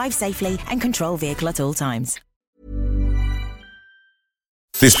alert, drive safely, and control vehicle at all times.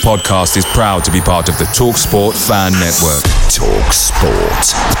 This podcast is proud to be part of the TalkSport Fan Network.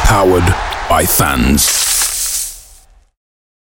 TalkSport. Powered by fans.